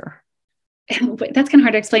dancer? That's kind of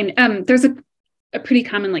hard to explain. There's a pretty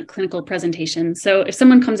common like clinical presentation. So if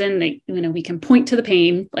someone comes in, we can point to the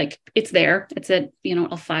pain, like it's there, it's at,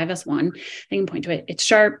 L5S1, they can point to it. It's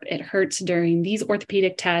sharp. It hurts during these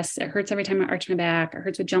orthopedic tests. It hurts every time I arch my back. It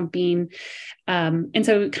hurts with jumping. And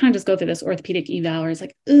so we kind of just go through this orthopedic eval where it's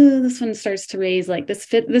like, this one starts to raise, like this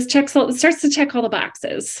starts to check all the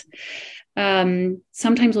boxes.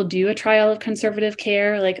 Sometimes we'll do a trial of conservative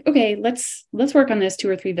care, like, okay, let's work on this 2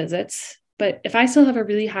 or 3 visits But if I still have a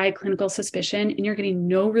really high clinical suspicion and you're getting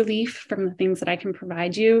no relief from the things that I can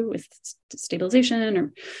provide you with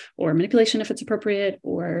stabilization or manipulation, if it's appropriate,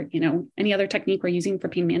 or, any other technique we're using for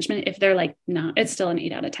pain management, if they're like, no, it's still an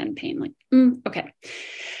 8 out of 10 pain, like, okay.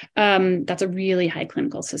 That's a really high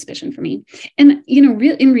clinical suspicion for me. And,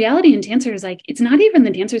 in reality, in dancers, like, it's not even the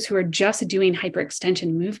dancers who are just doing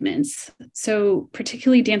hyperextension movements. So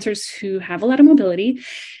particularly dancers who have a lot of mobility,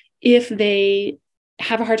 if they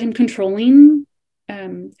have a hard time controlling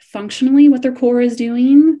functionally what their core is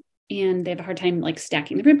doing, and they have a hard time like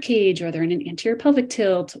stacking the rib cage, or they're in an anterior pelvic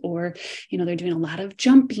tilt, or they're doing a lot of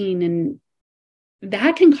jumping, and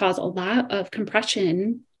that can cause a lot of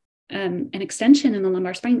compression and extension in the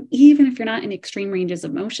lumbar spine, even if you're not in extreme ranges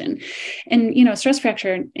of motion. And a stress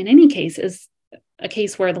fracture in any case is a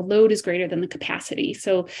case where the load is greater than the capacity.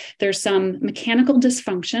 So there's some mechanical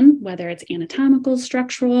dysfunction, whether it's anatomical,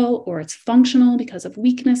 structural, or it's functional because of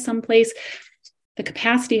weakness someplace. The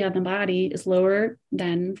capacity of the body is lower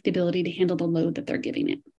than the ability to handle the load that they're giving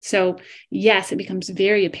it. So yes, it becomes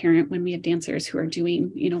very apparent when we have dancers who are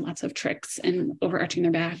doing, lots of tricks and overarching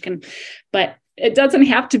their back. But it doesn't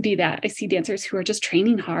have to be that. I see dancers who are just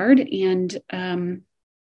training hard and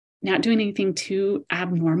not doing anything too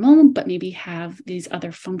abnormal, but maybe have these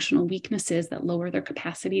other functional weaknesses that lower their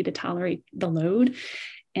capacity to tolerate the load.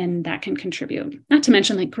 And that can contribute, not to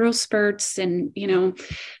mention like growth spurts. And,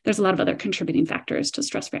 there's a lot of other contributing factors to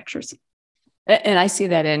stress fractures. And I see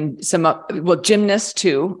that in some, gymnasts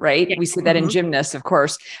too, right? Yeah. We see that in gymnasts, of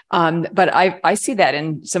course. But I see that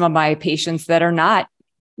in some of my patients that are not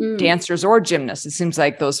dancers or gymnasts. It seems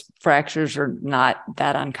like those fractures are not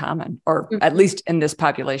that uncommon, or at least in this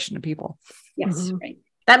population of people. Yes, right.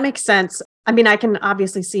 That makes sense. I mean, I can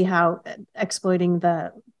obviously see how exploiting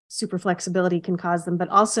the super flexibility can cause them, but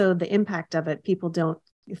also the impact of it. People don't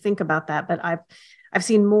think about that, but I've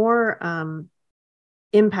seen more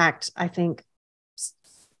impact, I think,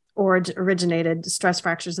 or originated stress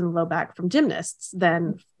fractures in the low back from gymnasts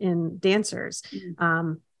than in dancers.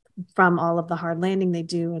 From all of the hard landing they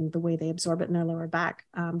do and the way they absorb it in their lower back.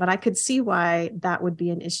 But I could see why that would be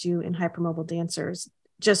an issue in hypermobile dancers,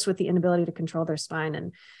 just with the inability to control their spine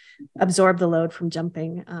and absorb the load from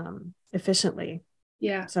jumping efficiently.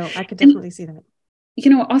 Yeah. So I could definitely see that.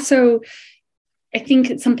 Also, I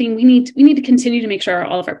think it's something we need to continue to make sure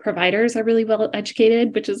all of our providers are really well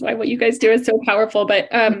educated, which is why what you guys do is so powerful. But,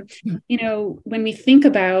 when we think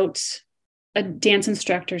about a dance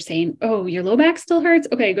instructor saying, oh, your low back still hurts.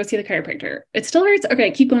 Okay, go see the chiropractor. It still hurts.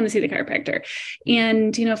 Okay, keep going to see the chiropractor.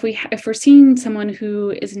 And, if we're seeing someone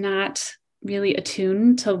who is not really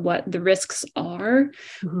attuned to what the risks are,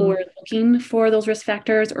 or looking for those risk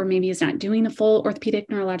factors, or maybe is not doing a full orthopedic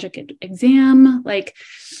neurologic exam,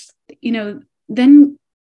 then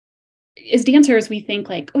as dancers, we think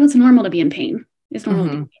like, oh, it's normal to be in pain. It's normal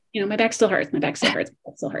to be, my back still hurts. My back still hurts. My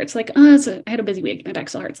back still hurts. Like, I had a busy week. My back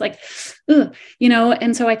still hurts. Like,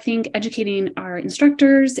 and so I think educating our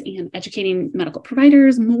instructors and educating medical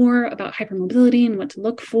providers more about hypermobility and what to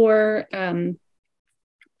look for. Of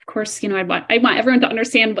course, I want everyone to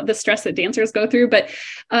understand what the stress that dancers go through. But,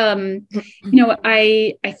 I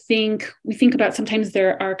think we think about sometimes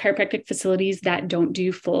there are chiropractic facilities that don't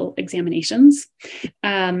do full examinations.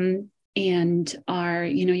 And are,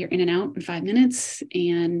 you're in and out in 5 minutes.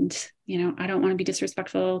 And, I don't want to be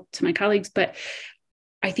disrespectful to my colleagues, but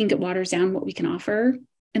I think it waters down what we can offer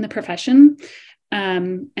in the profession.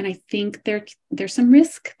 And I think there's some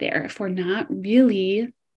risk there if we're not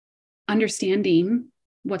really understanding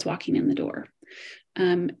what's walking in the door.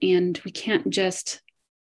 And we can't just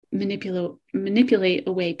manipulate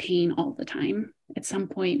away pain all the time. At some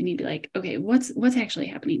point, we need to be like, okay, what's actually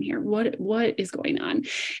happening here? What is going on?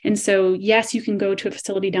 And so, yes, you can go to a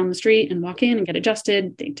facility down the street and walk in and get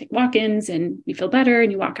adjusted. They take walk-ins and you feel better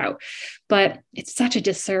and you walk out. But it's such a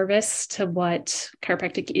disservice to what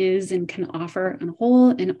chiropractic is and can offer on a whole,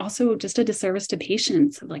 and also just a disservice to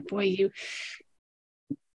patients. Like, boy,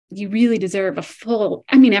 you really deserve a full,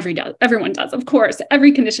 everyone does, of course,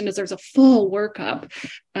 every condition deserves a full workup.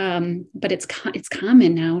 But it's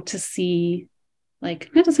common now to see,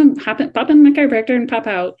 like, not just pop in my chiropractor and pop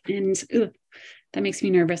out. And that makes me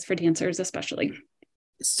nervous for dancers, especially.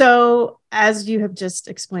 So as you have just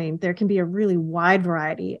explained, there can be a really wide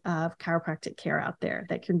variety of chiropractic care out there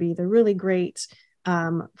that can be the really great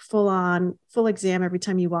full exam every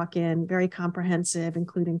time you walk in, very comprehensive,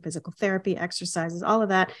 including physical therapy, exercises, all of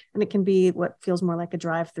that. And it can be what feels more like a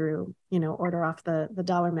drive-through, order off the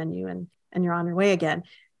dollar menu and you're on your way again.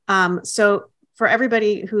 So for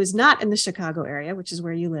everybody who is not in the Chicago area, which is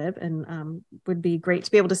where you live, and would be great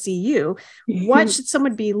to be able to see you, what should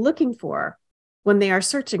someone be looking for when they are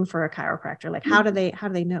searching for a chiropractor? Like, how do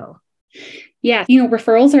they know? Yeah,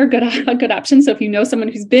 referrals are a good option. So if you know someone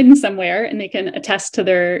who's been somewhere and they can attest to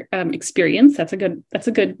their experience, that's a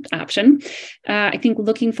good option. I think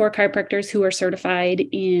looking for chiropractors who are certified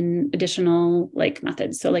in additional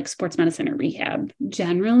methods, so like sports medicine or rehab.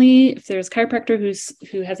 Generally, if there's a chiropractor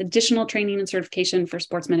who has additional training and certification for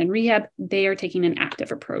sports med and rehab, they are taking an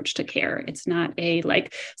active approach to care. It's not a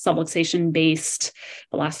subluxation based,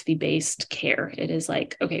 philosophy based care. It is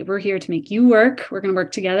okay, we're here to make you work. We're going to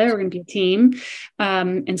work together. We're going to be a team.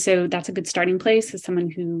 And so that's a good starting place as someone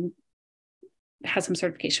who has some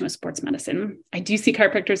certification with sports medicine. I do see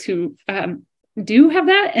chiropractors who do have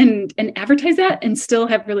that and advertise that and still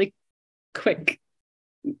have really quick,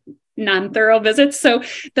 non-thorough visits. So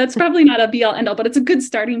that's probably not a be all end all, but it's a good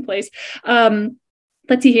starting place.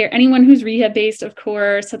 Let's see here. Anyone who's rehab based, of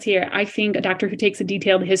course. Let's see here. I think a doctor who takes a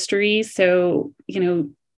detailed history. So,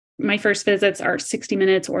 my first visits are 60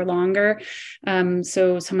 minutes or longer.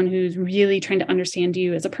 So someone who's really trying to understand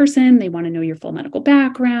you as a person, they want to know your full medical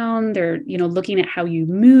background. They're, looking at how you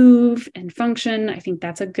move and function. I think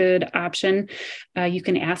that's a good option. You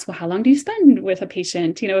can ask, well, how long do you spend with a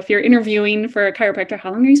patient? If you're interviewing for a chiropractor,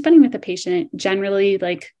 how long are you spending with a patient? Generally,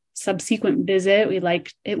 subsequent visit, we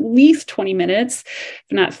like at least 20 minutes,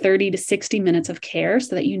 if not 30 to 60 minutes of care,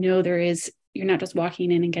 so that you're not just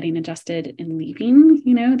walking in and getting adjusted and leaving,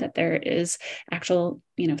 that there is actual,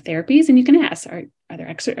 therapies. And you can ask, are there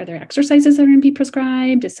exercises that are going to be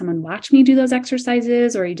prescribed? Does someone watch me do those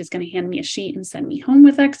exercises? Or are you just going to hand me a sheet and send me home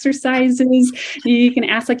with exercises? You can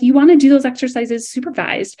ask, you want to do those exercises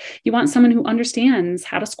supervised. You want someone who understands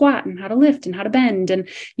how to squat and how to lift and how to bend. And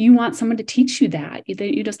you want someone to teach you that.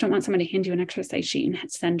 You just don't want someone to hand you an exercise sheet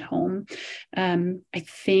and send home. I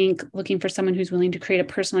think looking for someone who's willing to create a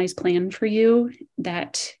personalized plan for you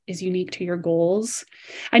that is unique to your goals.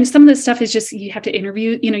 And some of this stuff is just, you have to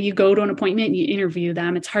interview, you go to an appointment and you interview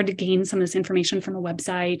them. It's hard to gain some of this information from a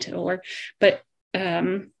website but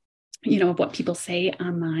of what people say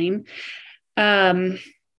online.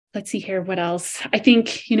 Let's see here. What else? I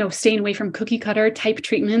think, staying away from cookie cutter type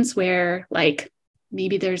treatments where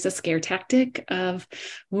maybe there's a scare tactic of,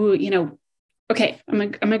 okay,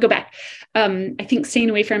 I'm gonna go back. I think staying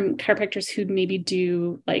away from chiropractors who maybe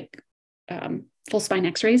do full spine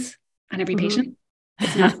x-rays on every patient.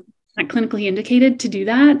 It's not clinically indicated to do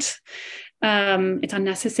that. It's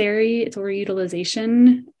unnecessary. It's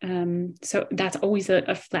overutilization. So that's always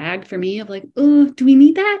a flag for me of oh, do we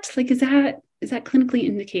need that? Is that clinically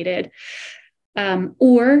indicated?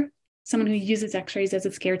 Or someone who uses x-rays as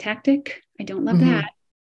a scare tactic. I don't love that.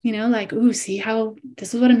 Ooh, see how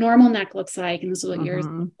this is what a normal neck looks like. And this is what yours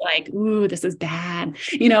looks like. Ooh, this is bad.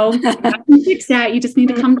 You can fix that. You just need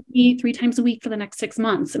to come to me 3 times a week for the next 6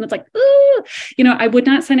 months. And it's ooh, I would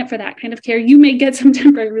not sign up for that kind of care. You may get some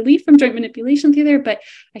temporary relief from joint manipulation through there, but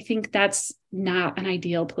I think that's not an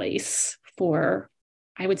ideal place for,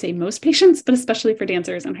 I would say, most patients, but especially for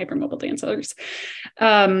dancers and hypermobile dancers.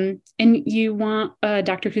 And you want a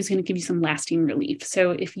doctor who's going to give you some lasting relief. So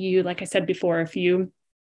if you, like I said before, if you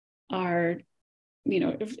are,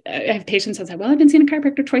 if I have patients that say, well, I've been seeing a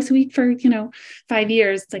chiropractor twice a week for, 5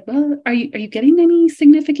 years. It's well, are you getting any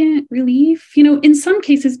significant relief? In some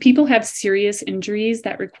cases, people have serious injuries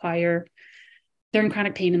that they're in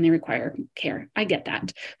chronic pain and they require care. I get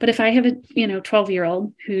that. But if I have a,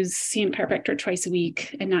 12-year-old who's seeing a chiropractor twice a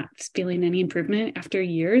week and not feeling any improvement after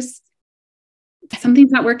years,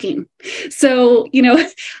 something's not working. So,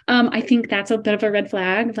 I think that's a bit of a red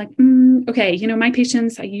flag of okay, my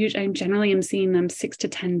patients, I generally am seeing them 6 to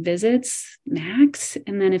 10 visits max.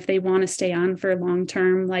 And then if they want to stay on for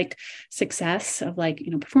long-term, success of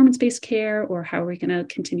performance-based care, or how are we going to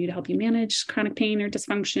continue to help you manage chronic pain or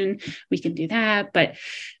dysfunction, we can do that. But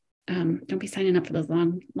don't be signing up for those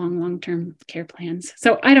long-term care plans.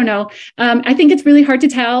 So I don't know. I think it's really hard to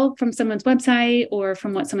tell from someone's website or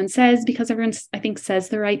from what someone says, because everyone, I think, says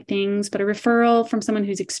the right things, but a referral from someone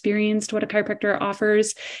who's experienced what a chiropractor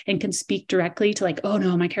offers and can speak directly to oh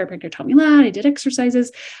no, my chiropractor taught me a lot. I did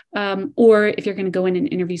exercises. Or if you're going to go in and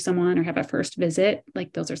interview someone or have a first visit,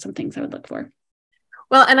 those are some things I would look for.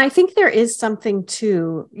 Well, and I think there is something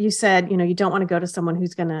too. You said, you don't want to go to someone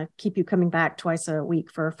who's going to keep you coming back twice a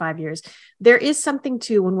week for 5 years. There is something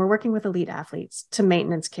too, when we're working with elite athletes, to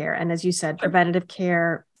maintenance care. And as you said, preventative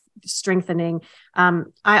care, strengthening. I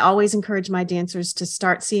always encourage my dancers to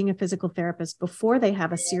start seeing a physical therapist before they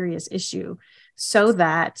have a serious issue, so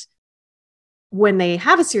that when they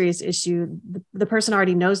have a serious issue, the person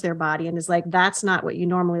already knows their body and is that's not what you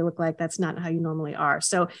normally look like. That's not how you normally are.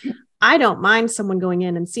 So I don't mind someone going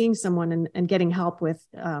in and seeing someone and getting help with,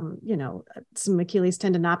 some Achilles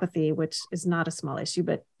tendinopathy, which is not a small issue,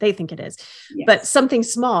 but they think it is, but something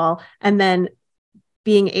small, and then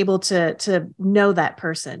being able to know that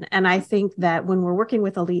person. And I think that when we're working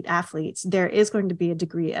with elite athletes, there is going to be a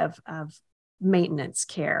degree of maintenance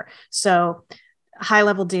care. So high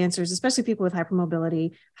level dancers, especially people with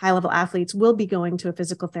hypermobility, high level athletes, will be going to a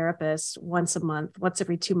physical therapist once a month, once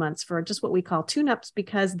every 2 months, for just what we call tune-ups,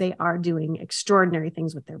 because they are doing extraordinary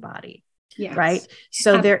things with their body. Yes. Right.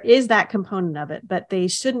 So there is that component of it, but they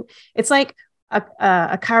shouldn't. It's like a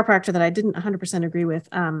chiropractor that I didn't 100% agree with,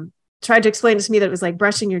 tried to explain to me that it was like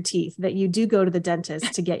brushing your teeth, that you do go to the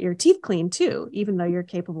dentist to get your teeth cleaned too, even though you're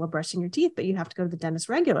capable of brushing your teeth, but you have to go to the dentist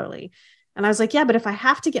regularly. And I was like, yeah, but if I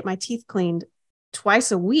have to get my teeth cleaned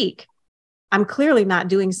twice a week, I'm clearly not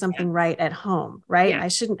doing something right at home, right? I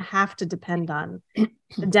shouldn't have to depend on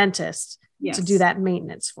the dentist to do that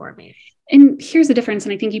maintenance for me. And here's the difference.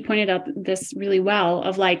 And I think you pointed out this really well,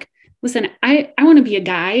 of like, listen, I want to be a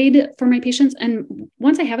guide for my patients. And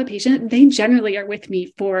once I have a patient, they generally are with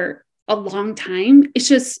me for a long time. It's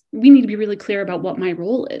just, we need to be really clear about what my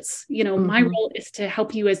role is. My role is to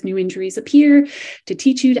help you as new injuries appear, to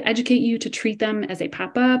teach you, to educate you, to treat them as they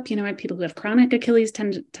pop up. I have people who have chronic Achilles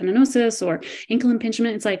tendinosis or ankle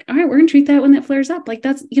impingement. It's like, all right, we're going to treat that when that flares up. Like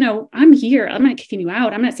that's, I'm here. I'm not kicking you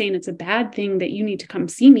out. I'm not saying it's a bad thing that you need to come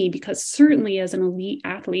see me, because certainly as an elite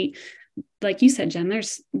athlete, like you said, Jen,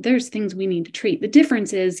 there's things we need to treat. The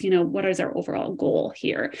difference is, what is our overall goal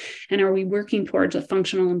here? And are we working towards a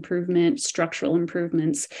functional improvement, structural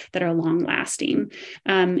improvements that are long lasting?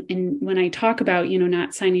 And when I talk about,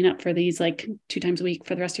 not signing up for these like 2 times a week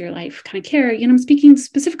for the rest of your life kind of care, I'm speaking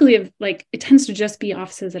specifically of like, it tends to just be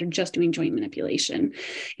offices that are just doing joint manipulation,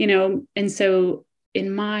 and so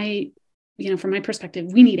from my perspective,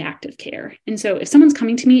 we need active care. And so if someone's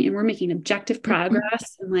coming to me and we're making objective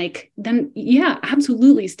progress, and then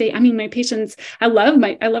absolutely stay. I mean, my patients, I love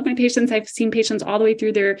my patients. I've seen patients all the way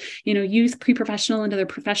through their, youth, pre-professional, into their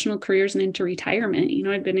professional careers and into retirement.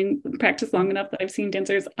 I've been in practice long enough that I've seen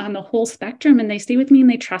dancers on the whole spectrum, and they stay with me and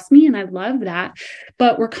they trust me. And I love that.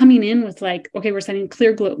 But we're coming in with like, okay, we're setting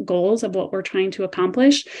clear goals of what we're trying to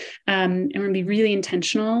accomplish. And we're going to be really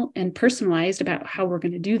intentional and personalized about how we're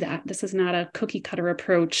going to do that. This is not a cookie cutter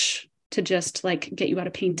approach to just like get you out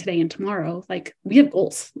of pain today and tomorrow. Like, we have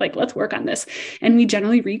goals, like, let's work on this. And we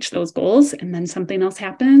generally reach those goals, and then something else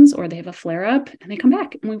happens, or they have a flare up and they come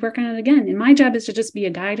back and we work on it again. And my job is to just be a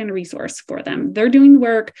guide and a resource for them. They're doing the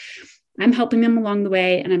work. I'm helping them along the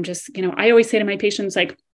way. And I'm just, I always say to my patients,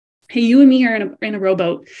 like, hey, you and me are in a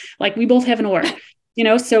rowboat. Like, we both have an oar.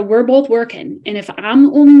 So we're both working. And if I'm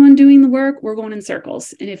the only one doing the work, we're going in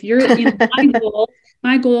circles. And if you're,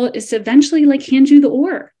 my goal is to eventually like hand you the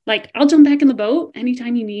oar. Like, I'll jump back in the boat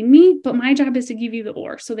anytime you need me, but my job is to give you the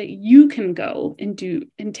oar so that you can go and do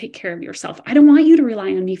and take care of yourself. I don't want you to rely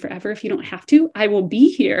on me forever if you don't have to. I will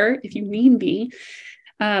be here if you need me.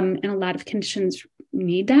 And a lot of conditions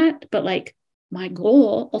need that. But like, my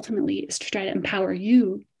goal ultimately is to try to empower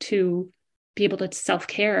you to be able to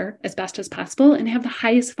self-care as best as possible and have the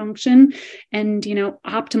highest function and,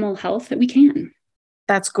 optimal health that we can.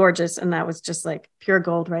 That's gorgeous. And that was just like pure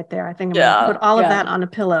gold right there. I think I'm going to put all of that on a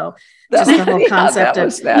pillow. Just the whole concept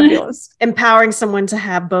of fabulous. Empowering someone to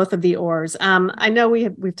have both of the oars. I know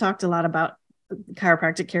we've talked a lot about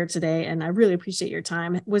chiropractic care today, and I really appreciate your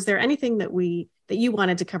time. Was there anything that you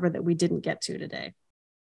wanted to cover that we didn't get to today?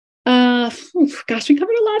 Gosh, we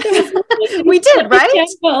covered a lot. We did, right?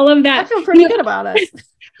 All of that. I feel pretty good about it.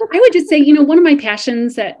 I would just say, one of my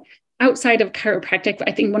passions that outside of chiropractic,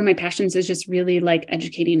 I think one of my passions is just really like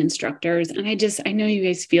educating instructors. And I know you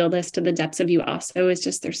guys feel this to the depths of you also. It's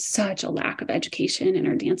just, there's such a lack of education in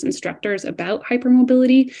our dance instructors about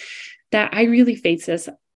hypermobility that I really face this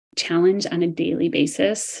challenge on a daily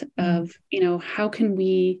basis of, how can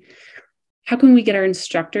we get our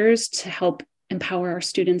instructors to help empower our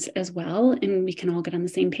students as well, and we can all get on the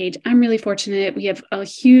same page. I'm really fortunate. We have a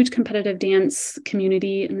huge competitive dance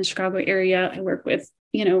community in the Chicago area. I work with,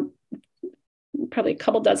 probably a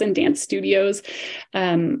couple dozen dance studios.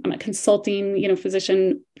 I'm a consulting,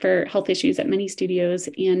 physician for health issues at many studios,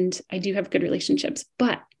 and I do have good relationships,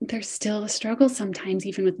 but there's still a struggle sometimes,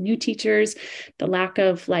 even with new teachers, the lack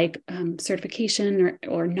of certification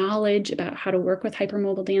or knowledge about how to work with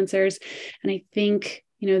hypermobile dancers. And I think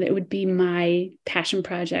that it would be my passion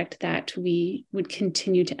project that we would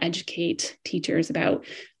continue to educate teachers about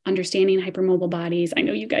understanding hypermobile bodies. I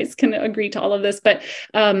know you guys can agree to all of this, but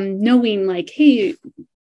knowing like, hey,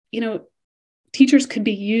 teachers could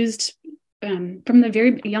be used from the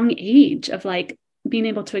very young age of like being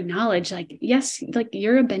able to acknowledge, like, yes, like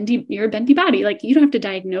you're a bendy body. Like, you don't have to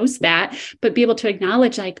diagnose that, but be able to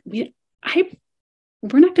acknowledge, like,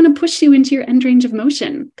 we're not going to push you into your end range of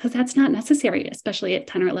motion, because that's not necessary, especially at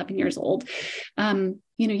 10 or 11 years old.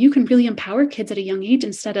 You can really empower kids at a young age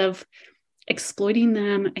instead of exploiting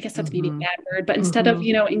them. I guess that's maybe a bad word, but instead of,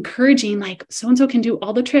 encouraging, like, so-and-so can do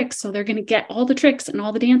all the tricks, so they're going to get all the tricks and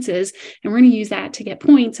all the dances, and we're going to use that to get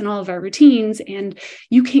points in all of our routines. And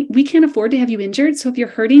we can't afford to have you injured. So if you're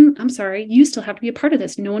hurting, I'm sorry, you still have to be a part of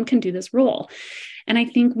this. No one can do this role. And I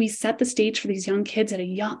think we set the stage for these young kids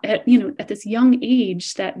at this young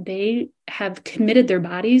age, that they have committed their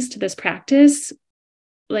bodies to this practice.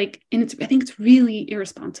 I think it's really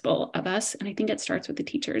irresponsible of us. And I think it starts with the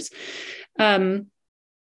teachers.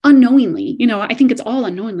 Unknowingly, I think it's all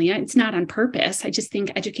unknowingly. It's not on purpose. I just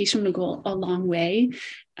think education will go a long way.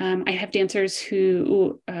 I have dancers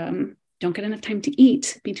who don't get enough time to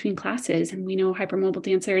eat between classes. And we know hypermobile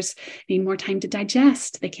dancers need more time to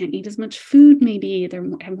digest. They can't eat as much food, maybe. They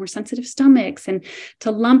have more sensitive stomachs. And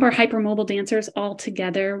to lump our hypermobile dancers all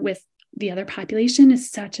together with the other population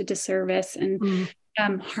is such a disservice and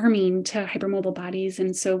harming to hypermobile bodies.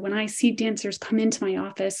 And so when I see dancers come into my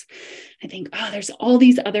office, I think, oh, there's all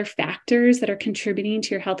these other factors that are contributing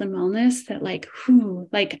to your health and wellness that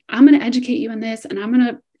I'm going to educate you on this, and I'm going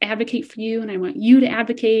to advocate for you. And I want you to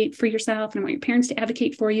advocate for yourself, and I want your parents to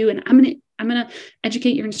advocate for you. And I'm going to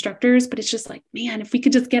educate your instructors. But it's just like, man, if we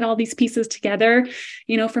could just get all these pieces together,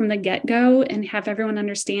 from the get-go, and have everyone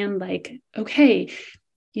understand, like, okay,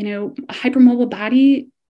 a hypermobile body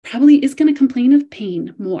probably is going to complain of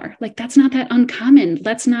pain more. Like, that's not that uncommon.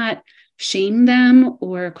 Let's not shame them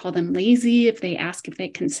or call them lazy if they ask if they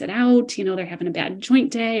can sit out, they're having a bad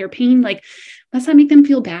joint day or pain. Like, let's not make them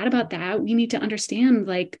feel bad about that. We need to understand,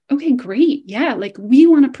 like, okay, great. Yeah. Like, we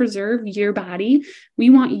want to preserve your body. We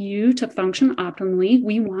want you to function optimally.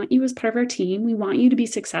 We want you as part of our team. We want you to be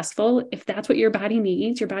successful. If that's what your body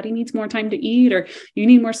needs more time to eat, or you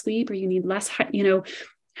need more sleep, or you need less,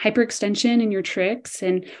 hyperextension in your tricks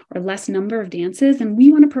or less number of dances. And we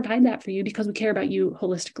want to provide that for you because we care about you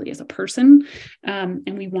holistically as a person.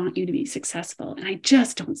 And we want you to be successful. And I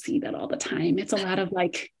just don't see that all the time. It's a lot of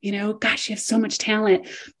like, gosh, you have so much talent.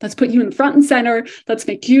 Let's put you in the front and center. Let's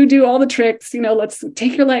make you do all the tricks. Let's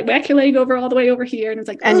take your leg, whack your leg over all the way over here. And it's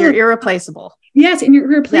like, and you're irreplaceable. Yes. And you're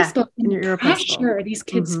irreplaceable. Yeah, and you're irreplaceable. Pressure these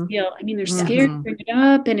kids feel. They're scared to bring it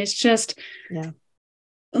up. And it's just,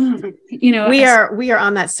 we are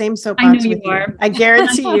on that same soapbox with you. I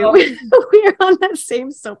guarantee you, we are on that same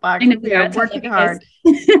soapbox. We are working hard.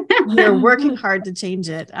 We are working hard to change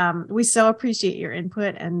it. We so appreciate your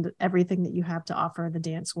input and everything that you have to offer the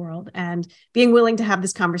dance world, and being willing to have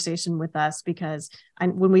this conversation with us, because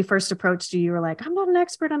when we first approached you, you were like, I'm not an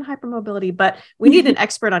expert on hypermobility, but we need an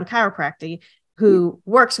expert on chiropractic who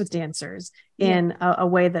works with dancers in a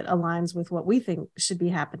way that aligns with what we think should be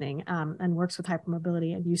happening, and works with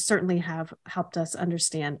hypermobility. And you certainly have helped us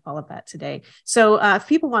understand all of that today. So if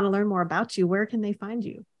people want to learn more about you, where can they find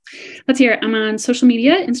you? Let's hear it. I'm on social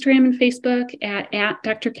media, Instagram and Facebook at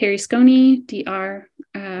Dr. Carrie Skony, Dr.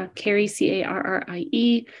 Carrie, Carrie,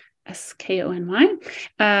 Skony.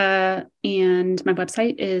 And my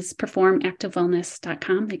website is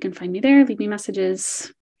performactivewellness.com. They can find me there, leave me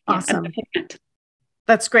messages. Awesome.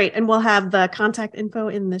 That's great. And we'll have the contact info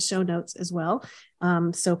in the show notes as well,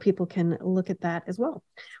 so people can look at that as well.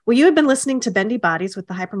 Well, you have been listening to Bendy Bodies with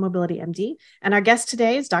the Hypermobility MD, and our guest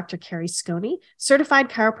today is Dr. Carrie Skony, certified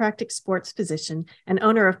chiropractic sports physician and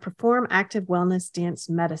owner of Perform Active Wellness Dance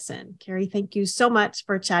Medicine. Carrie, thank you so much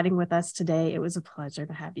for chatting with us today. It was a pleasure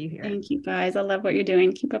to have you here. Thank you, guys. I love what you're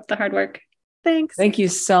doing. Keep up the hard work. Thanks. Thank you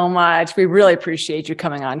so much. We really appreciate you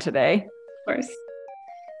coming on today. Of course.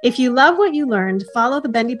 If you love what you learned, follow the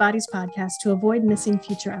Bendy Bodies podcast to avoid missing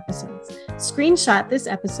future episodes. Screenshot this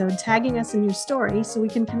episode, tagging us in your story so we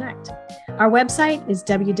can connect. Our website is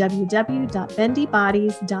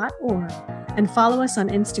www.bendybodies.org, and follow us on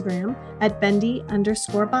Instagram at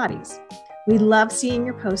bendy_bodies. We love seeing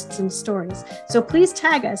your posts and stories, so please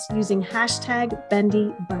tag us using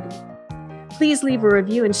 #BendyBuddy. Please leave a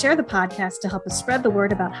review and share the podcast to help us spread the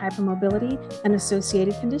word about hypermobility and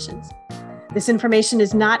associated conditions. This information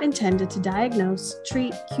is not intended to diagnose,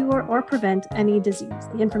 treat, cure, or prevent any disease.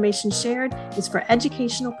 The information shared is for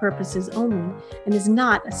educational purposes only and is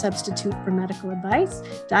not a substitute for medical advice,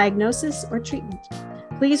 diagnosis, or treatment.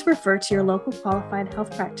 Please refer to your local qualified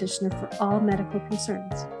health practitioner for all medical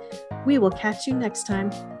concerns. We will catch you next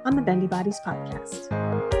time on the Bendy Bodies podcast.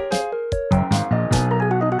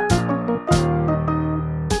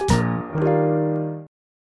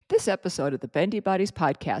 This episode of the Bendy Bodies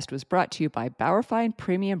podcast was brought to you by Bauerfeind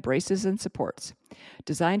Premium Braces and Supports,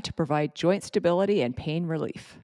 designed to provide joint stability and pain relief.